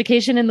real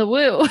education in the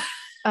woo.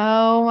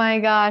 Oh my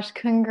gosh,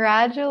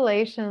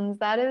 congratulations.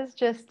 That is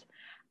just,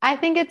 I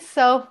think it's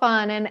so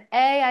fun. And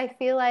I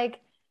feel like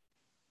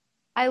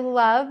I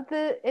love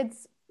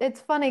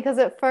it's funny because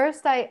at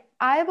first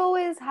I've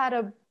always had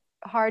a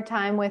hard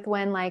time with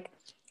when like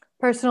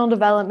personal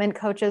development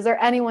coaches or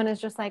anyone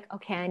is just like,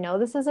 okay, I know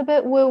this is a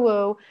bit woo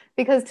woo,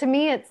 because to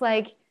me, it's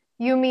like,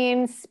 you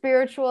mean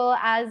spiritual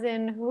as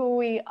in who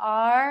we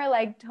are,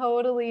 like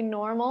totally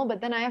normal. But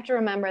then I have to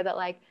remember that,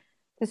 like,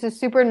 this is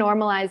super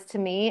normalized to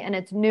me and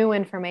it's new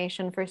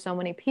information for so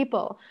many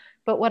people.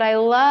 But what I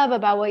love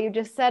about what you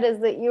just said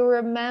is that you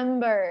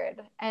remembered.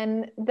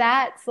 And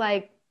that's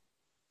like,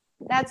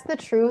 that's the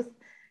truth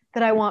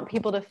that I want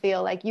people to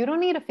feel. Like, you don't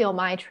need to feel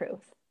my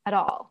truth at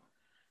all.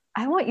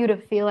 I want you to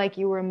feel like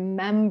you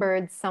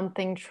remembered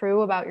something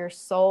true about your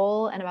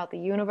soul and about the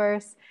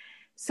universe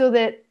so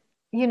that,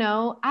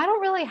 I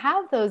don't really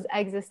have those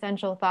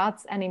existential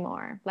thoughts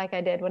anymore like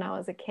I did when I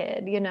was a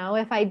kid.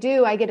 If I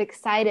do, I get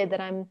excited that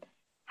I'm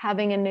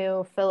having a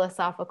new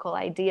philosophical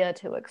idea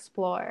to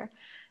explore.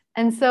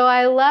 And so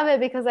I love it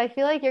because I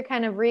feel like you're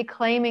kind of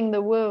reclaiming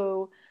the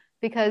woo,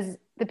 because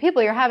the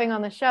people you're having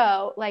on the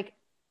show, like,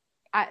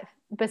 I,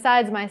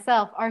 besides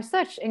myself, are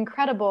such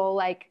incredible,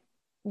 like,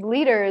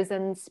 leaders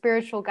and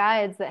spiritual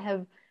guides that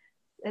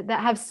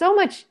have so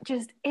much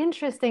just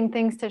interesting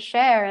things to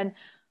share. And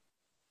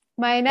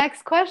my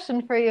next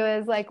question for you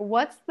is, like,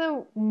 what's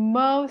the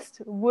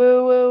most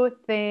woo-woo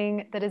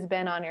thing that has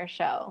been on your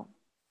show?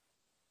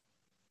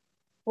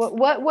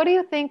 What do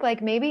you think?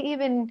 Like, maybe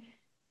even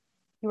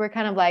you were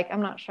kind of like,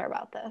 I'm not sure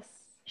about this.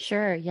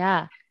 Sure.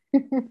 Yeah.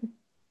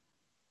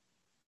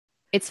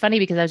 It's funny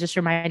because I was just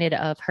reminded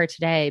of her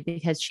today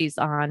because she's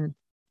on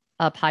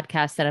a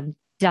podcast that I'm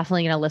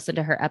definitely going to listen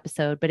to her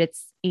episode, but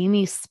it's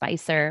Amy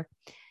Spicer.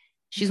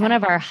 She's one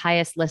of our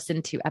highest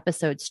listened to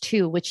episodes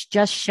too, which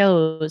just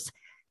shows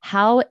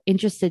how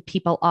interested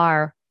people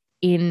are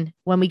in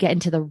when we get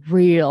into the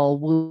real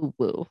woo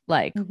woo,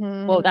 like,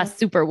 whoa, that's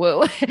super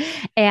woo.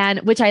 And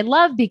which I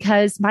love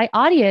because my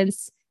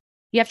audience,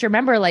 you have to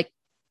remember, like,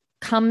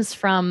 comes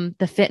from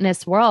the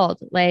fitness world,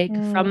 like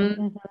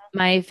from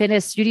my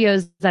fitness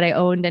studios that I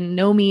owned and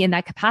know me in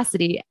that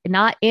capacity,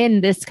 not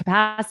in this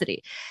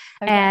capacity.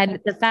 Okay. And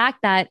the fact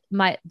that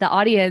the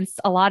audience,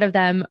 a lot of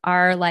them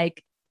are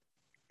like,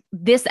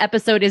 this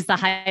episode is the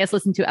highest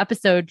listened to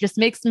episode, just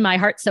makes my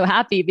heart so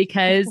happy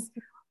because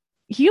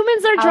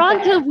humans are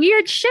drawn to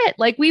weird shit.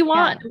 Like, we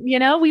want,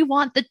 we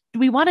want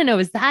to know,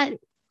 is that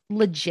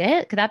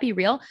legit? Could that be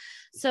real?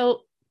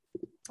 So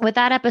with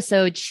that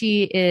episode,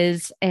 she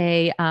is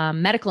a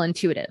medical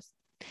intuitive,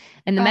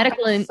 and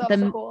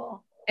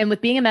cool. And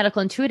with being a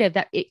medical intuitive,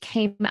 that it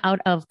came out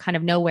of kind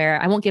of nowhere.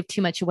 I won't give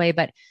too much away,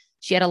 but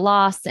she had a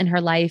loss in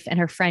her life, and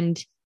her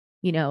friend,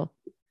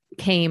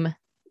 came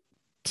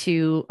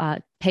to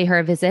pay her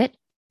a visit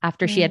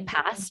after she had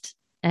passed,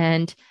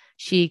 and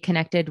she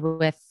connected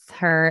with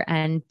her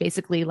and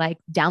basically, like,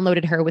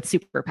 downloaded her with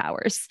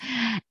superpowers.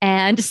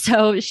 And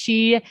so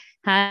she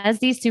has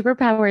these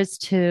superpowers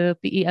to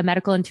be a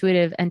medical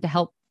intuitive and to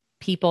help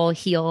people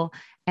heal,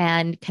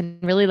 and can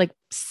really, like,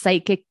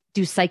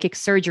 do psychic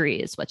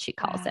surgery is what she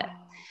calls it.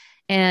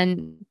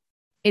 And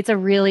it's a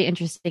really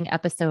interesting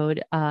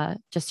episode.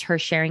 Just her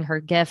sharing her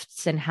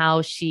gifts and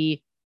how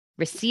she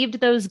received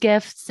those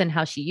gifts and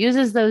how she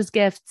uses those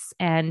gifts.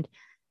 And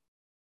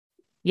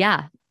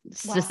yeah,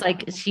 it's just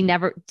like,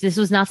 this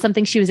was not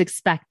something she was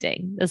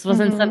expecting. This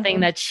wasn't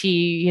something that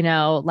she,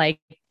 like,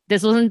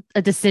 this wasn't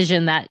a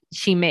decision that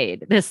she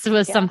made. This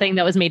was something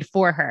that was made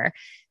for her.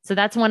 So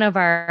that's one of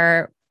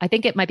our, I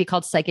think it might be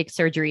called Psychic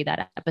Surgery,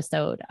 that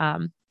episode.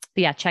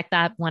 But yeah, check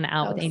that one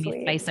out with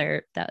Amy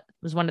Spicer. That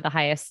was one of the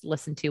highest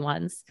listened to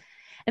ones.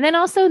 And then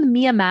also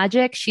Mia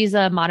Magic. She's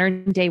a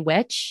modern day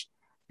witch.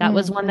 That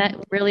was one that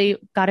really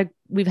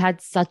we've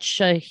had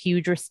such a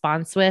huge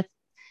response with.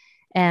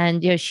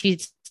 And, she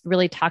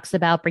really talks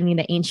about bringing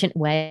the ancient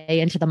way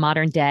into the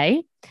modern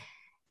day.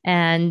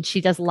 And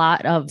she does a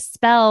lot of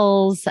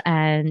spells,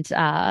 and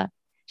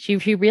she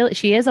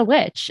is a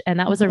witch. And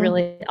that was a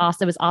really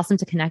awesome, it was awesome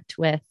to connect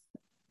with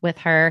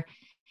her.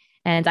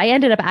 And I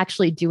ended up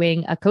actually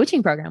doing a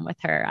coaching program with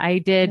her. I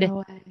did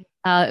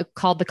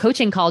called the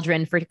Coaching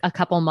Cauldron for a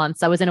couple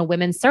months. I was in a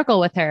women's circle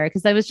with her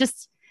because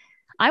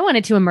I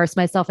wanted to immerse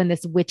myself in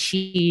this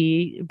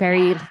witchy,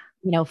 very,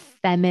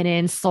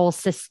 feminine soul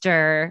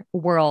sister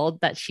world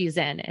that she's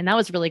in. And that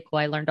was really cool.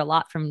 I learned a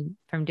lot from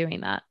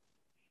doing that.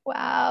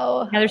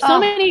 Wow. Yeah,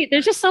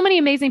 there's just so many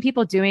amazing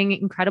people doing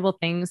incredible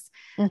things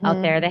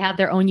out there. They have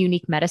their own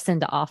unique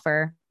medicine to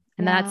offer.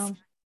 And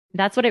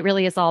that's what it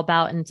really is all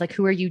about. And it's like,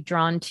 who are you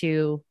drawn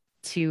to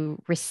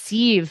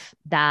receive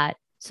that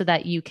so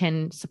that you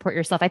can support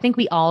yourself? I think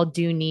we all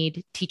do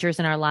need teachers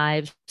in our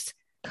lives,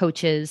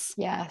 coaches.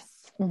 Yes.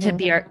 To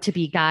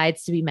be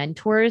guides, to be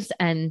mentors.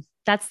 And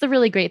that's the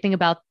really great thing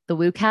about the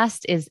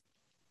WooCast is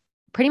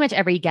pretty much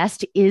every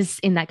guest is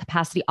in that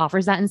capacity,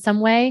 offers that in some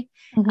way,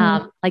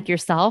 like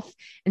yourself.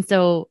 And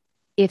so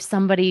if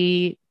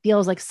somebody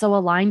feels like so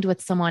aligned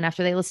with someone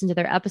after they listen to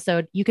their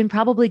episode, you can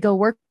probably go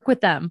work with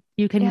them.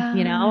 You can,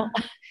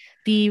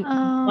 be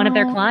one of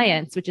their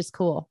clients, which is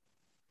cool.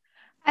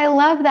 I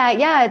love that.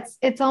 Yeah.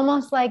 It's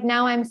almost like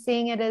now I'm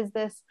seeing it as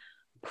this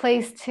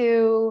place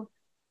to,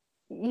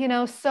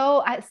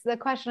 the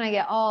question I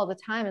get all the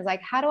time is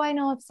like, how do I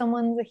know if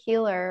someone's a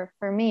healer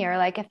for me, or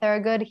like if they're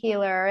a good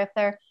healer, or if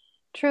they're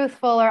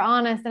truthful or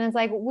honest. And it's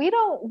like, we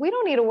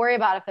don't need to worry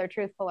about if they're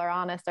truthful or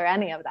honest or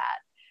any of that.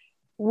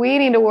 We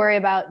need to worry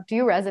about, do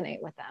you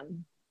resonate with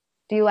them?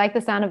 Do you like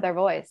the sound of their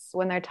voice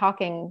when they're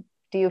talking?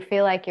 Do you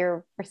feel like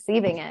you're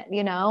receiving it,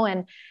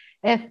 And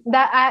if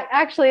that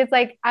actually, it's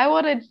like, I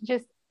want to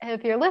just,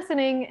 if you're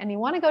listening and you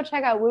want to go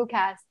check out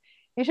WooCast,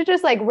 you should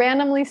just like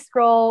randomly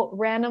scroll,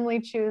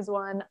 randomly choose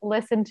one,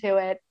 listen to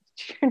it,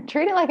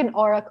 treat it like an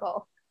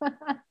oracle.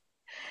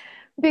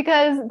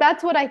 Because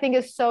that's what I think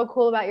is so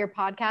cool about your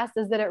podcast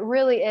is that it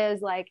really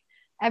is like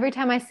every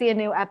time I see a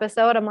new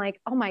episode, I'm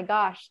like, oh my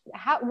gosh,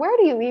 how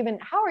are you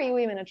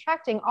even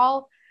attracting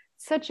all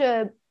such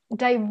a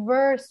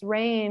diverse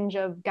range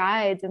of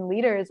guides and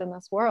leaders in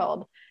this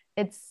world?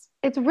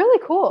 It's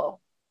really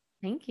cool.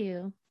 Thank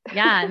you.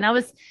 Yeah. And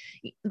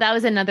that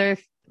was another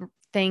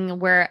thing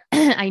where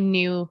I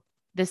knew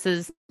this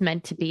is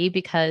meant to be,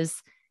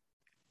 because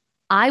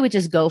I would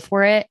just go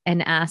for it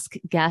and ask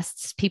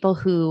guests, people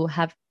who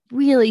have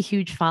really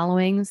huge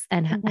followings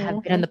and have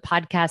been in the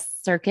podcast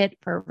circuit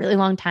for a really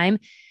long time.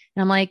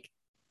 And I'm like,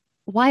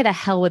 why the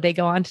hell would they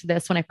go on to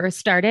this when I first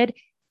started?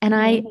 And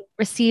I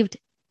received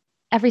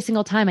every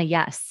single time a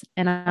yes.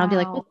 And I'll be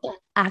like, what the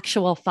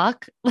actual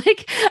fuck?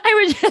 Like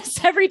I would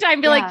just every time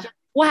be like,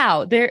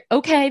 wow, they're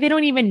okay. They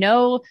don't even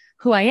know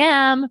who I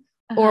am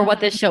or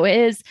what this show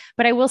is.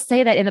 But I will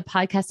say that in the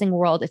podcasting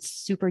world, it's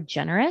super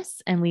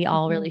generous and we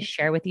all really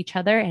share with each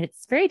other. And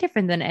it's very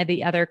different than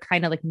any other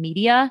kind of like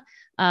media.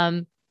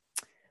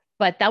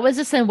 But that was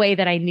just a way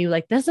that I knew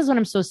like, this is what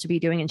I'm supposed to be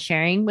doing and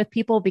sharing with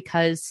people,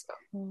 because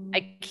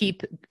I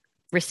keep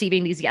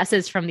receiving these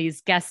yeses from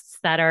these guests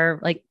that are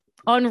like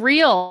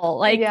unreal.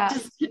 Like,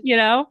 just,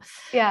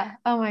 Yeah.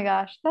 Oh my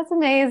gosh. That's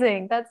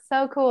amazing. That's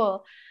so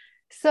cool.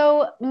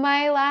 So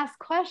my last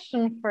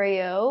question for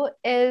you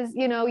is,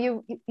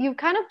 you've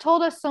kind of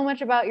told us so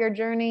much about your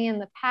journey in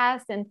the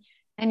past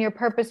and your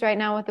purpose right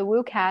now with the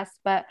WooCast,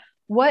 but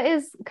what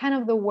is kind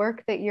of the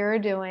work that you're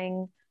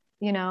doing,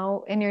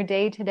 in your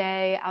day to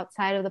day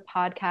outside of the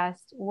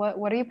podcast?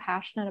 What are you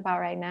passionate about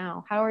right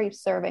now? How are you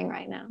serving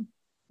right now?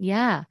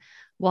 Yeah.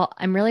 Well,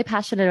 I'm really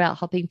passionate about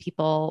helping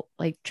people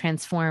like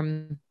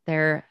transform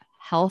their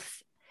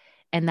health.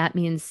 And that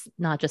means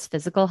not just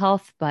physical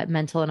health, but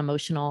mental and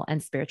emotional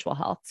and spiritual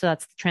health. So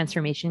that's the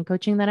transformation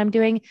coaching that I'm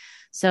doing.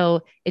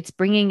 So it's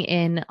bringing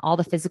in all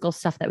the physical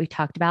stuff that we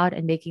talked about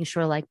and making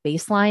sure like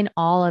baseline,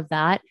 all of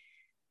that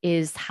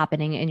is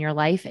happening in your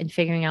life and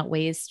figuring out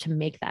ways to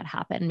make that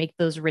happen, make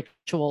those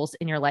rituals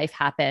in your life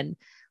happen.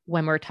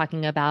 When we're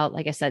talking about,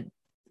 like I said,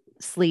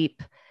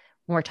 sleep,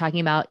 when we're talking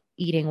about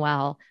eating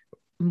well,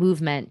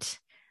 movement,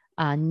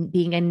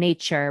 being in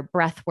nature,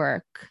 breath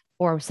work,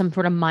 or some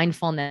sort of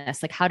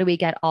mindfulness. Like, how do we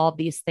get all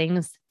these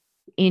things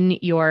in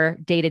your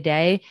day to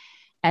day?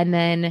 And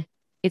then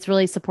it's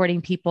really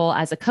supporting people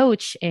as a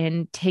coach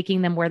in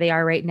taking them where they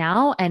are right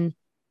now and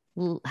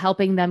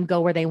helping them go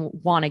where they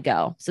want to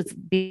go. So it's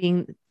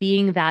being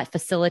that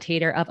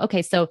facilitator of,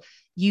 okay, so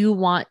you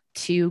want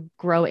to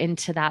grow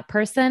into that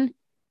person.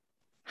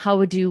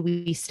 How do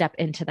we step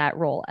into that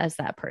role as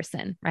that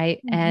person?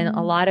 Right. And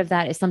a lot of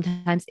that is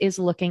sometimes is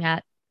looking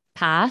at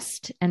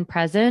past and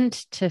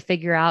present to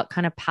figure out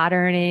kind of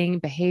patterning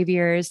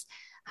behaviors,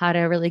 how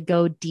to really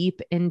go deep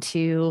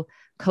into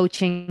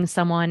coaching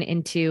someone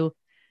into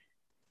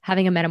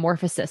having a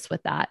metamorphosis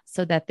with that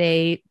so that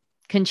they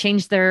can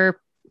change their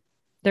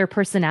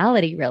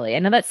personality. Really. I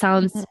know that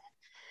sounds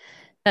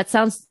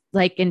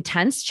like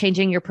intense,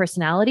 changing your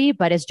personality,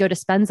 but as Joe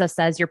Dispenza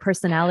says, your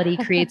personality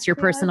creates your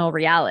personal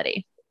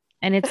reality.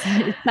 And it's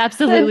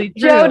absolutely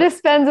true. Joe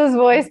Dispenza's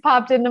voice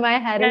popped into my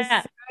head as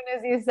soon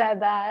as you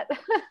said that.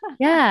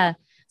 Yeah.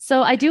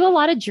 So I do a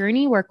lot of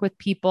journey work with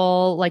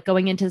people, like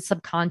going into the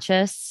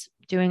subconscious,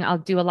 I do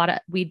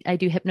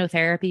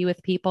hypnotherapy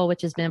with people,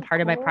 which has been a part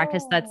of my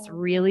practice. That's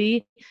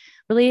really,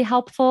 really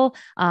helpful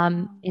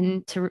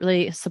to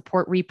really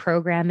support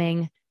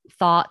reprogramming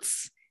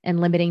thoughts and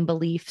limiting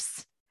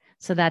beliefs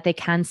so that they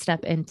can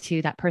step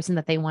into that person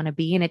that they want to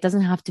be. And it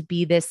doesn't have to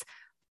be this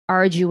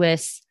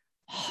arduous,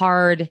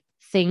 hard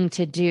thing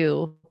to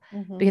do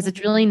because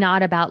it's really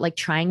not about like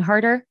trying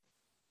harder.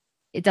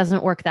 It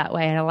doesn't work that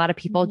way. And a lot of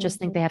people just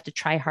think they have to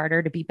try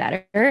harder to be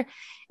better.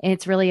 And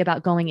it's really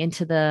about going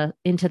into the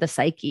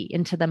psyche,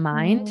 into the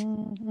mind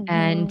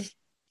and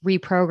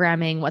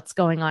reprogramming what's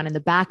going on in the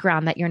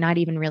background that you're not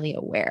even really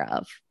aware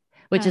of,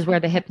 which is where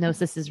the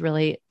hypnosis is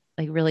really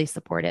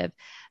supportive.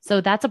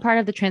 So that's a part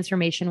of the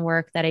transformation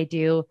work that I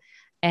do.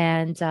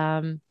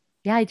 And,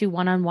 I do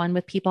one-on-one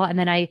with people. And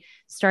then I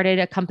started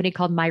a company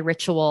called My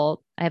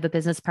Ritual. I have a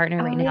business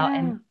partner right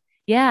now.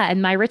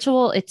 And My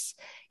Ritual, it's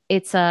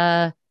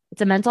a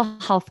mental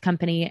health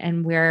company,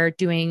 and we're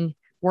doing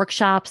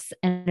workshops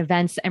and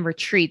events and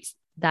retreats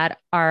that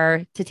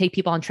are to take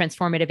people on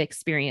transformative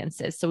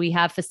experiences. So we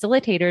have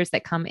facilitators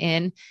that come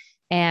in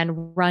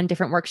and run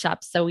different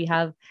workshops. So we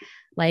have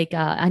like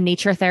a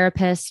nature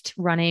therapist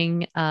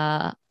running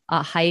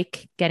a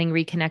hike, getting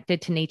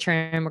reconnected to nature.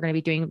 And we're going to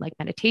be doing like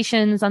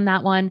meditations on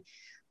that one.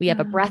 We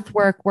have a breath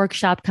work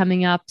workshop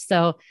coming up.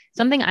 So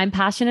something I'm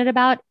passionate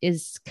about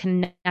is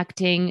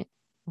connecting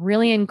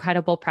really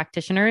incredible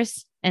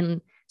practitioners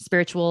and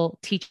spiritual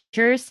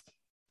teachers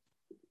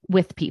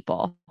with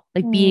people,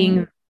 like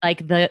being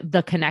like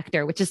the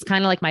connector, which is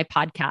kind of like my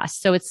podcast.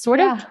 So it's sort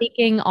of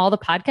taking all the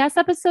podcast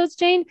episodes,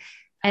 Jane,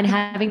 and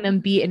having them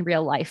be in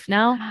real life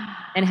now,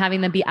 and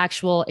having them be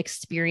actual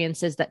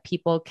experiences that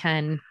people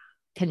can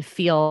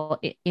feel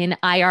in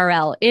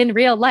IRL, in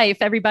real life.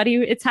 Everybody,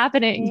 it's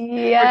happening.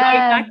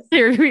 Yes.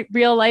 We're going back to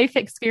real life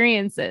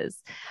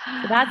experiences.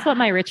 So that's what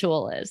my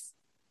ritual is.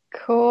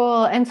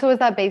 Cool. And so is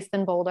that based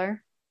in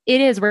Boulder? It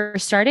is. We're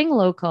starting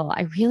local.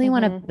 I really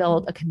want to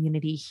build a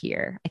community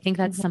here. I think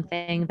that's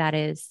something that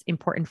is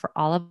important for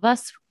all of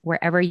us.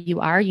 Wherever you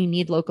are, you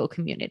need local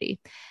community.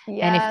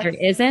 Yes. And if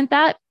there isn't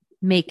that,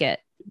 make it.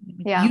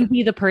 Yeah. You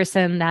be the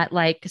person that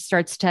like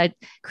starts to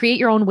create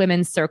your own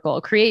women's circle,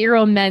 create your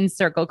own men's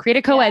circle, create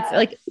a co-ed,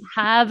 like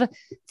have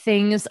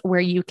things where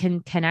you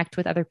can connect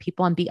with other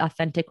people and be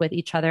authentic with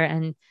each other.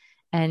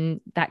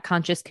 And that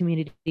conscious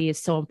community is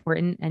so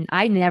important. And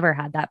I never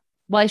had that.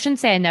 Well, I shouldn't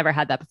say I never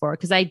had that before,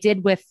 because I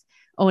did with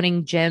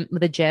owning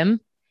the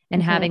gym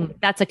and having,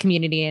 that's a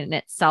community in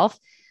itself.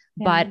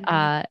 Yeah.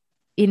 But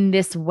in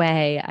this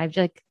way, I've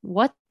like,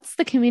 what's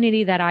the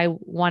community that I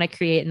want to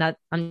create? And that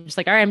I'm just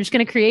like, all right, I'm just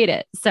going to create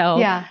it. So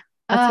yeah,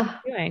 that's what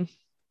I'm doing.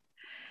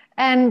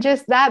 And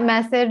just that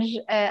message,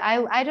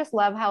 I just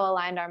love how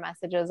aligned our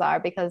messages are,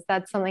 because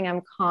that's something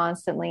I'm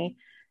constantly,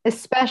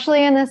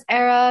 especially in this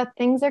era,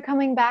 things are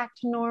coming back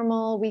to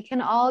normal. We can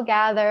all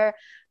gather.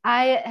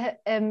 I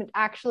am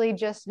actually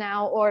just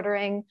now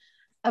ordering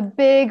a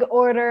big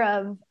order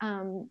of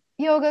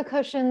yoga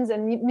cushions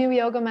and new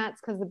yoga mats,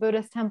 because the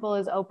Buddhist temple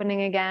is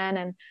opening again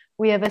and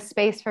we have a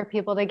space for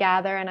people to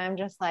gather. And I'm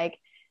just like,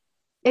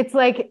 it's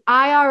like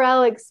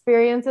IRL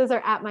experiences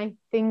are at my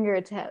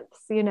fingertips,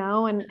 you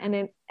know,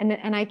 and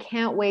I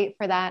can't wait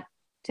for that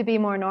to be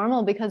more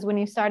normal, because when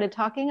you started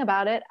talking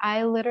about it,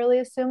 I literally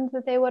assumed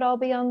that they would all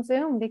be on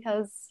Zoom,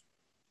 because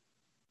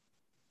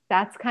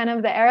that's kind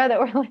of the era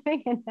that we're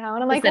living in now.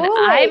 And I'm like,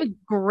 I'm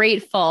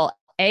grateful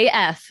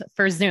AF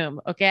for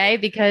Zoom. Okay.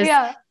 Because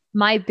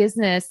my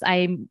business,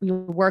 I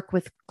work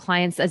with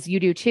clients, as you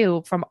do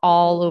too, from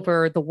all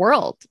over the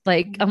world.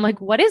 Like, I'm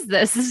like, what is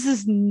this? This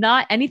is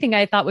not anything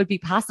I thought would be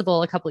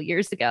possible a couple of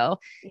years ago.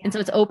 Yeah. And so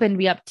it's opened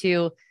me up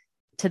to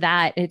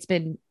that. It's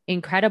been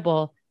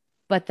incredible.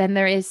 But then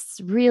there is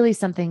really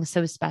something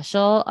so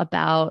special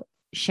about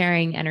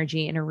sharing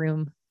energy in a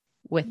room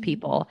with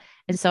people.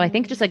 And so I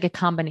think just like a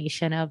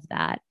combination of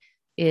that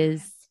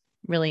is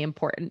really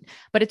important.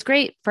 But it's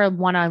great for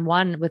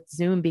one-on-one with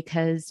Zoom,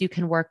 because you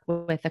can work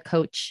with a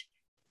coach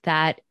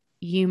that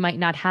you might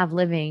not have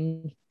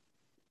living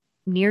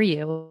near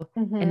you.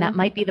 And that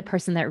might be the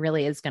person that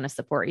really is going to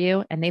support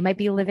you. And they might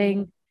be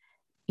living,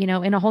 you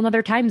know, in a whole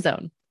nother time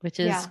zone, which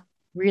is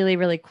really,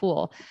 really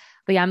cool.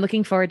 But yeah, I'm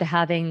looking forward to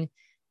having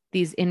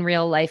these in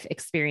real life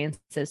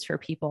experiences for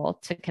people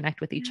to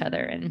connect with each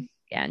other and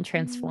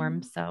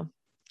transform. So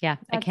yeah,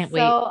 I can't wait.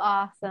 So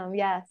awesome.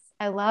 Yes.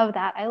 I love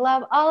that. I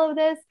love all of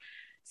this.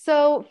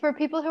 So for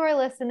people who are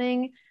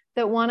listening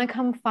that want to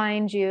come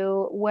find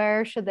you,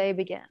 where should they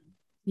begin?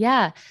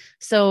 Yeah.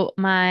 So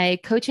my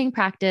coaching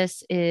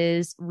practice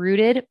is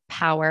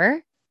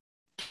rootedpower.com.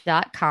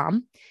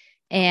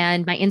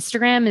 And my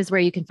Instagram is where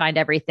you can find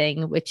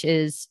everything, which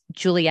is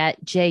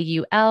Juliet,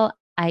 JULIET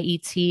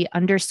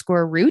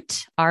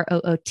 _root,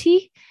 ROOT.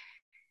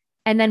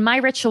 And then my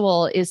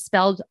ritual is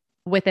spelled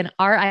with an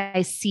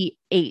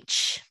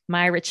RICH.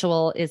 My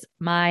ritual is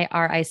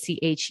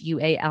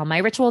MyRICHUAL,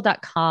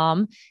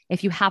 myritual.com.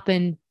 If you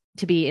happen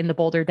to be in the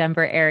Boulder,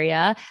 Denver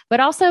area, but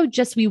also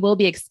just, we will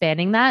be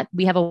expanding that.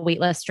 We have a wait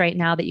list right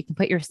now that you can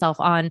put yourself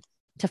on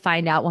to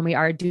find out when we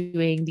are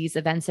doing these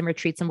events and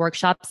retreats and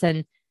workshops.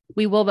 And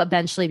we will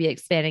eventually be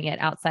expanding it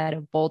outside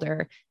of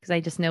Boulder, because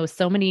I just know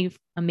so many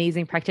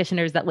amazing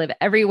practitioners that live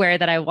everywhere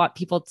that I want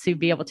people to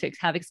be able to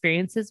have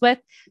experiences with.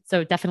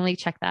 So definitely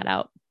check that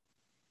out.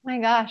 My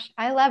gosh,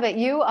 I love it.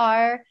 You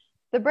are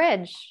the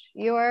bridge.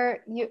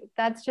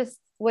 That's just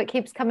what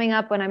keeps coming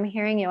up when I'm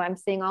hearing you. I'm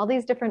seeing all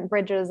these different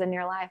bridges in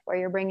your life where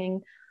you're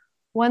bringing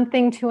one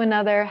thing to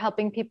another,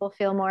 helping people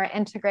feel more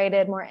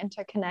integrated, more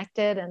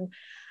interconnected. And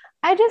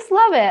I just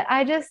love it.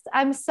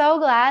 I'm so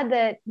glad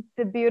that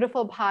the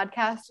beautiful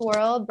podcast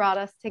world brought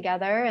us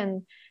together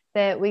and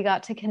that we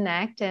got to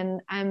connect.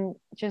 And I'm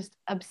just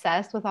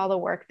obsessed with all the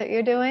work that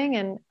you're doing.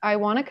 And I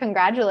want to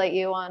congratulate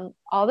you on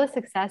all the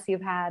success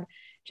you've had,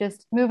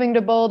 just moving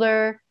to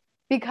Boulder,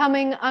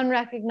 becoming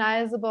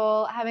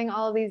unrecognizable, having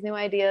all of these new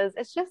ideas.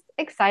 It's just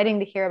exciting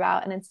to hear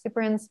about, and it's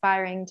super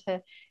inspiring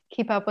to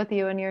keep up with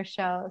you and your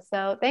show.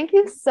 So thank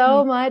you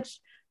so much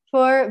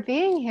for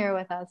being here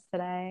with us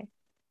today.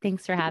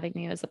 Thanks for having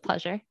me. It was a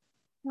pleasure.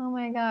 Oh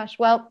my gosh.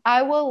 Well,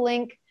 I will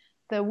link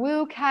the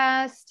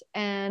WooCast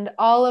and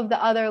all of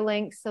the other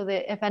links, so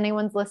that if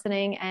anyone's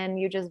listening and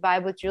you just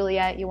vibe with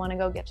Juliet, you want to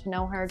go get to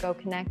know her, go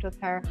connect with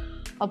her,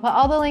 I'll put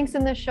all the links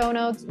in the show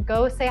notes.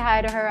 Go say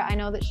hi to her. I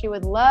know that she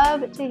would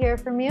love to hear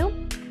from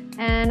you.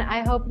 And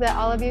I hope that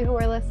all of you who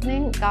are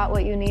listening got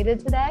what you needed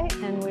today,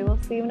 and we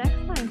will see you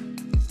next time.